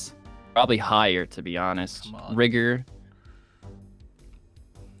 40s. Probably higher, to be honest. Come on. Rigor.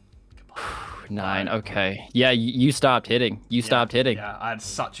 Come on. 9. Okay. Yeah, you stopped hitting. You stopped hitting. Yeah, I had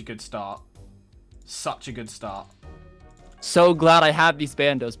such a good start. Such a good start. So glad I have these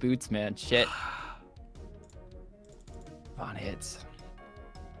Bandos boots, man. Shit. On hits.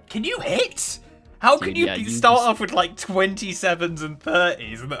 Can you hit? How Dude, can you yeah, you start just- off with like 27s and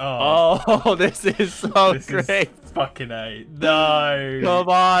 30s? And, oh, This is so this great. is fucking A. No. Come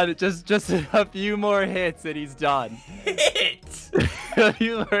on, just a few more hits and he's done. Hit! A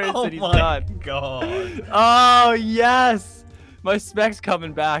few more hits Oh and he's my done. god. Oh yes! My spec's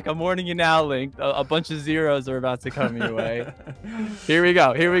coming back. I'm warning you now, Link. A bunch of zeros are about to come your way. Here we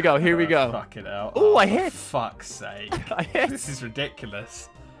go. Here we go. Here we go. Fucking hell. Ooh, I for hit. Fuck's sake. I hit. This is ridiculous.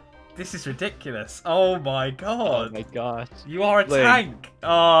 This is ridiculous. Oh my Oh god. my gosh. You are a Link. tank.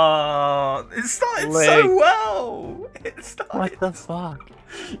 Oh, it started Link. so well. It started. What the fuck?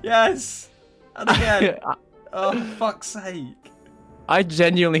 Yes. And again. Oh, fuck's sake. I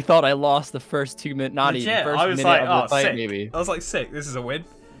genuinely thought I lost the first 2 minutes. Not even Legit, first I was minute like, of oh, the fight, sick. maybe. I was like, sick. This is a win.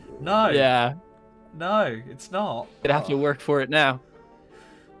 No. Yeah. No, it's not. Gonna have to work for it now.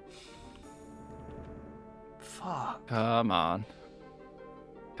 Fuck. Come on.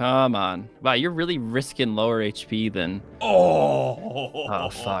 Come on. Wow, you're really risking lower HP than. Oh. Oh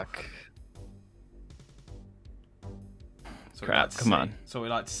fuck. That's what we Crap, like to come see. on. That's what we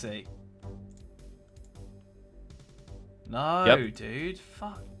like to see. No, Yep. dude.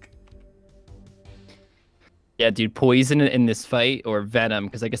 Fuck. Yeah, dude, poison in this fight or venom,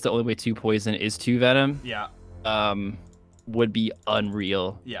 because I guess the only way to poison is to venom. Yeah. Would be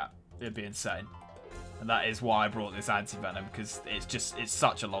unreal. Yeah. It'd be insane. And that is why I brought this anti-venom, because it's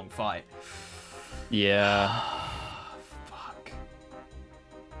such a long fight. Yeah. Fuck.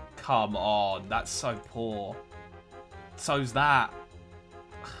 Come on. That's so poor. So's that.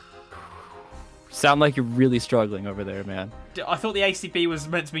 Sound like you're really struggling over there, man. I thought the ACB was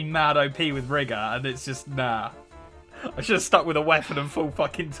meant to be mad OP with Rigor, and it's just, nah. I should have stuck with a weapon and full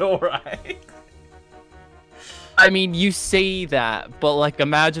fucking Toray. I mean, you say that, but like,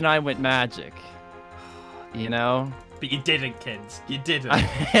 imagine I went magic. You know? But you didn't, kids. You didn't.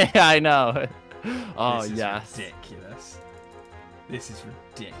 I know. Oh, This is yes. ridiculous. This is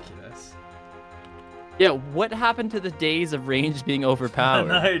ridiculous. Yeah, what happened to the days of range being overpowered?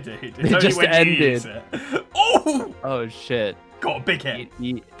 No, dude. It's They only just when you use ended. it. Oh! Oh, shit. Got a big hit.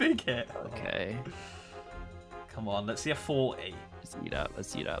 Big hit. Okay. Come on, let's see a 40. Let's eat up.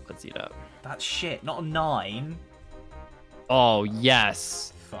 Let's eat up. Let's eat up. That's shit. Not a 9. Oh,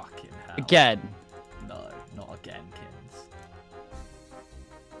 yes. Fucking hell. Again. No, not again, kids.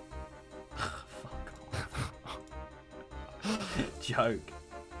 Fuck off. Joke.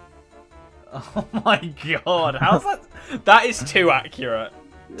 Oh my god, how's that? That is too accurate.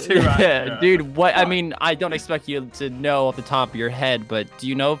 Too accurate. Dude, what? I mean, I don't expect you to know off the top of your head, but do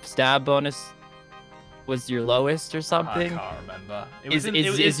you know if stab bonus was your lowest or I something? can't remember. It Is- was, is- it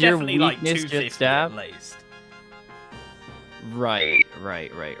was is your definitely like weakness just 250 stab? at least. Right.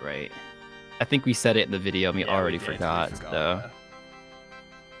 I think we said it in the video. We Yeah, already we did, forgot, we forgot, though. yeah.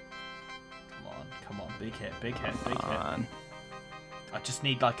 Come on. Big hit, big hit, big Come hit. on. I just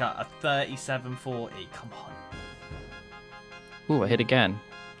need like a 37-40. Come on. Ooh, I hit again.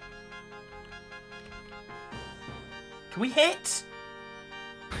 Can we hit?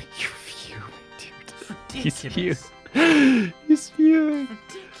 You're fuming, dude. It's ridiculous. He's fuming.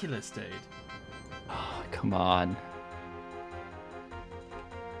 Ridiculous, dude. Oh, come on.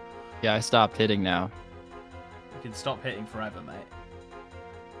 Yeah, I stopped hitting now. You can stop hitting forever, mate.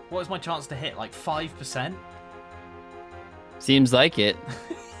 What is my chance to hit? Like 5%? Seems like it.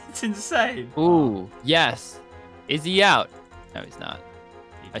 It's insane. Ooh, yes. Is he out? No, he's not.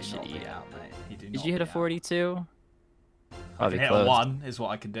 He I do should not be eat. out, mate. He do Did not you hit be a out. 42? I Probably can hit close. a 1 is what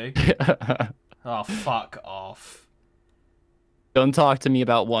I can do. Oh, fuck off. Don't talk to me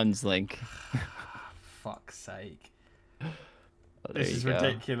about ones, Link. Fuck's sake. Oh, there This you is go.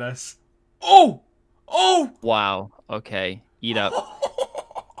 ridiculous. Oh! Oh! Wow. Okay. Eat up.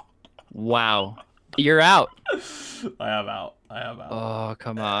 Wow. You're out. I am out. I am out. Oh,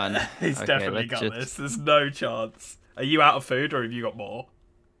 come on. He's Okay, definitely let's got just- this. There's no chance. Are you out of food or have you got more?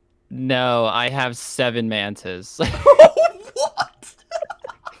 No, I have 7 mantas. What?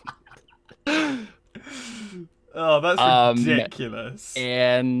 Oh, Oh, that's ridiculous.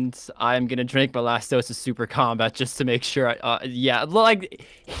 And I'm gonna drink my last dose of Super Combat just to make sure. Yeah, like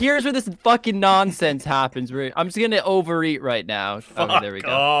here's where this fucking nonsense happens. Where I'm just gonna overeat right now. Okay, there we go.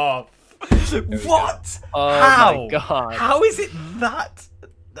 Off. What? Oh How? my god. How is it that?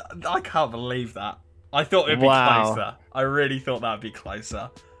 I can't believe that. I thought it'd be closer. I really thought that'd be closer.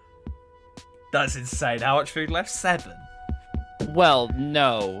 That's insane. How much food left? 7. Well,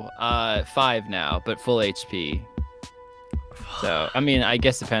 no, 5 now, but full HP. So, I mean, I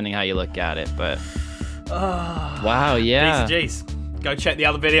guess depending how you look at it, but wow, yeah. Jeez. Go check the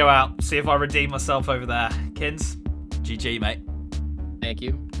other video out. See if I redeem myself over there. Kins, GG, mate. Thank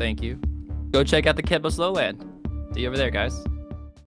you. Go check out the Kibble Slowland. See you over there, guys.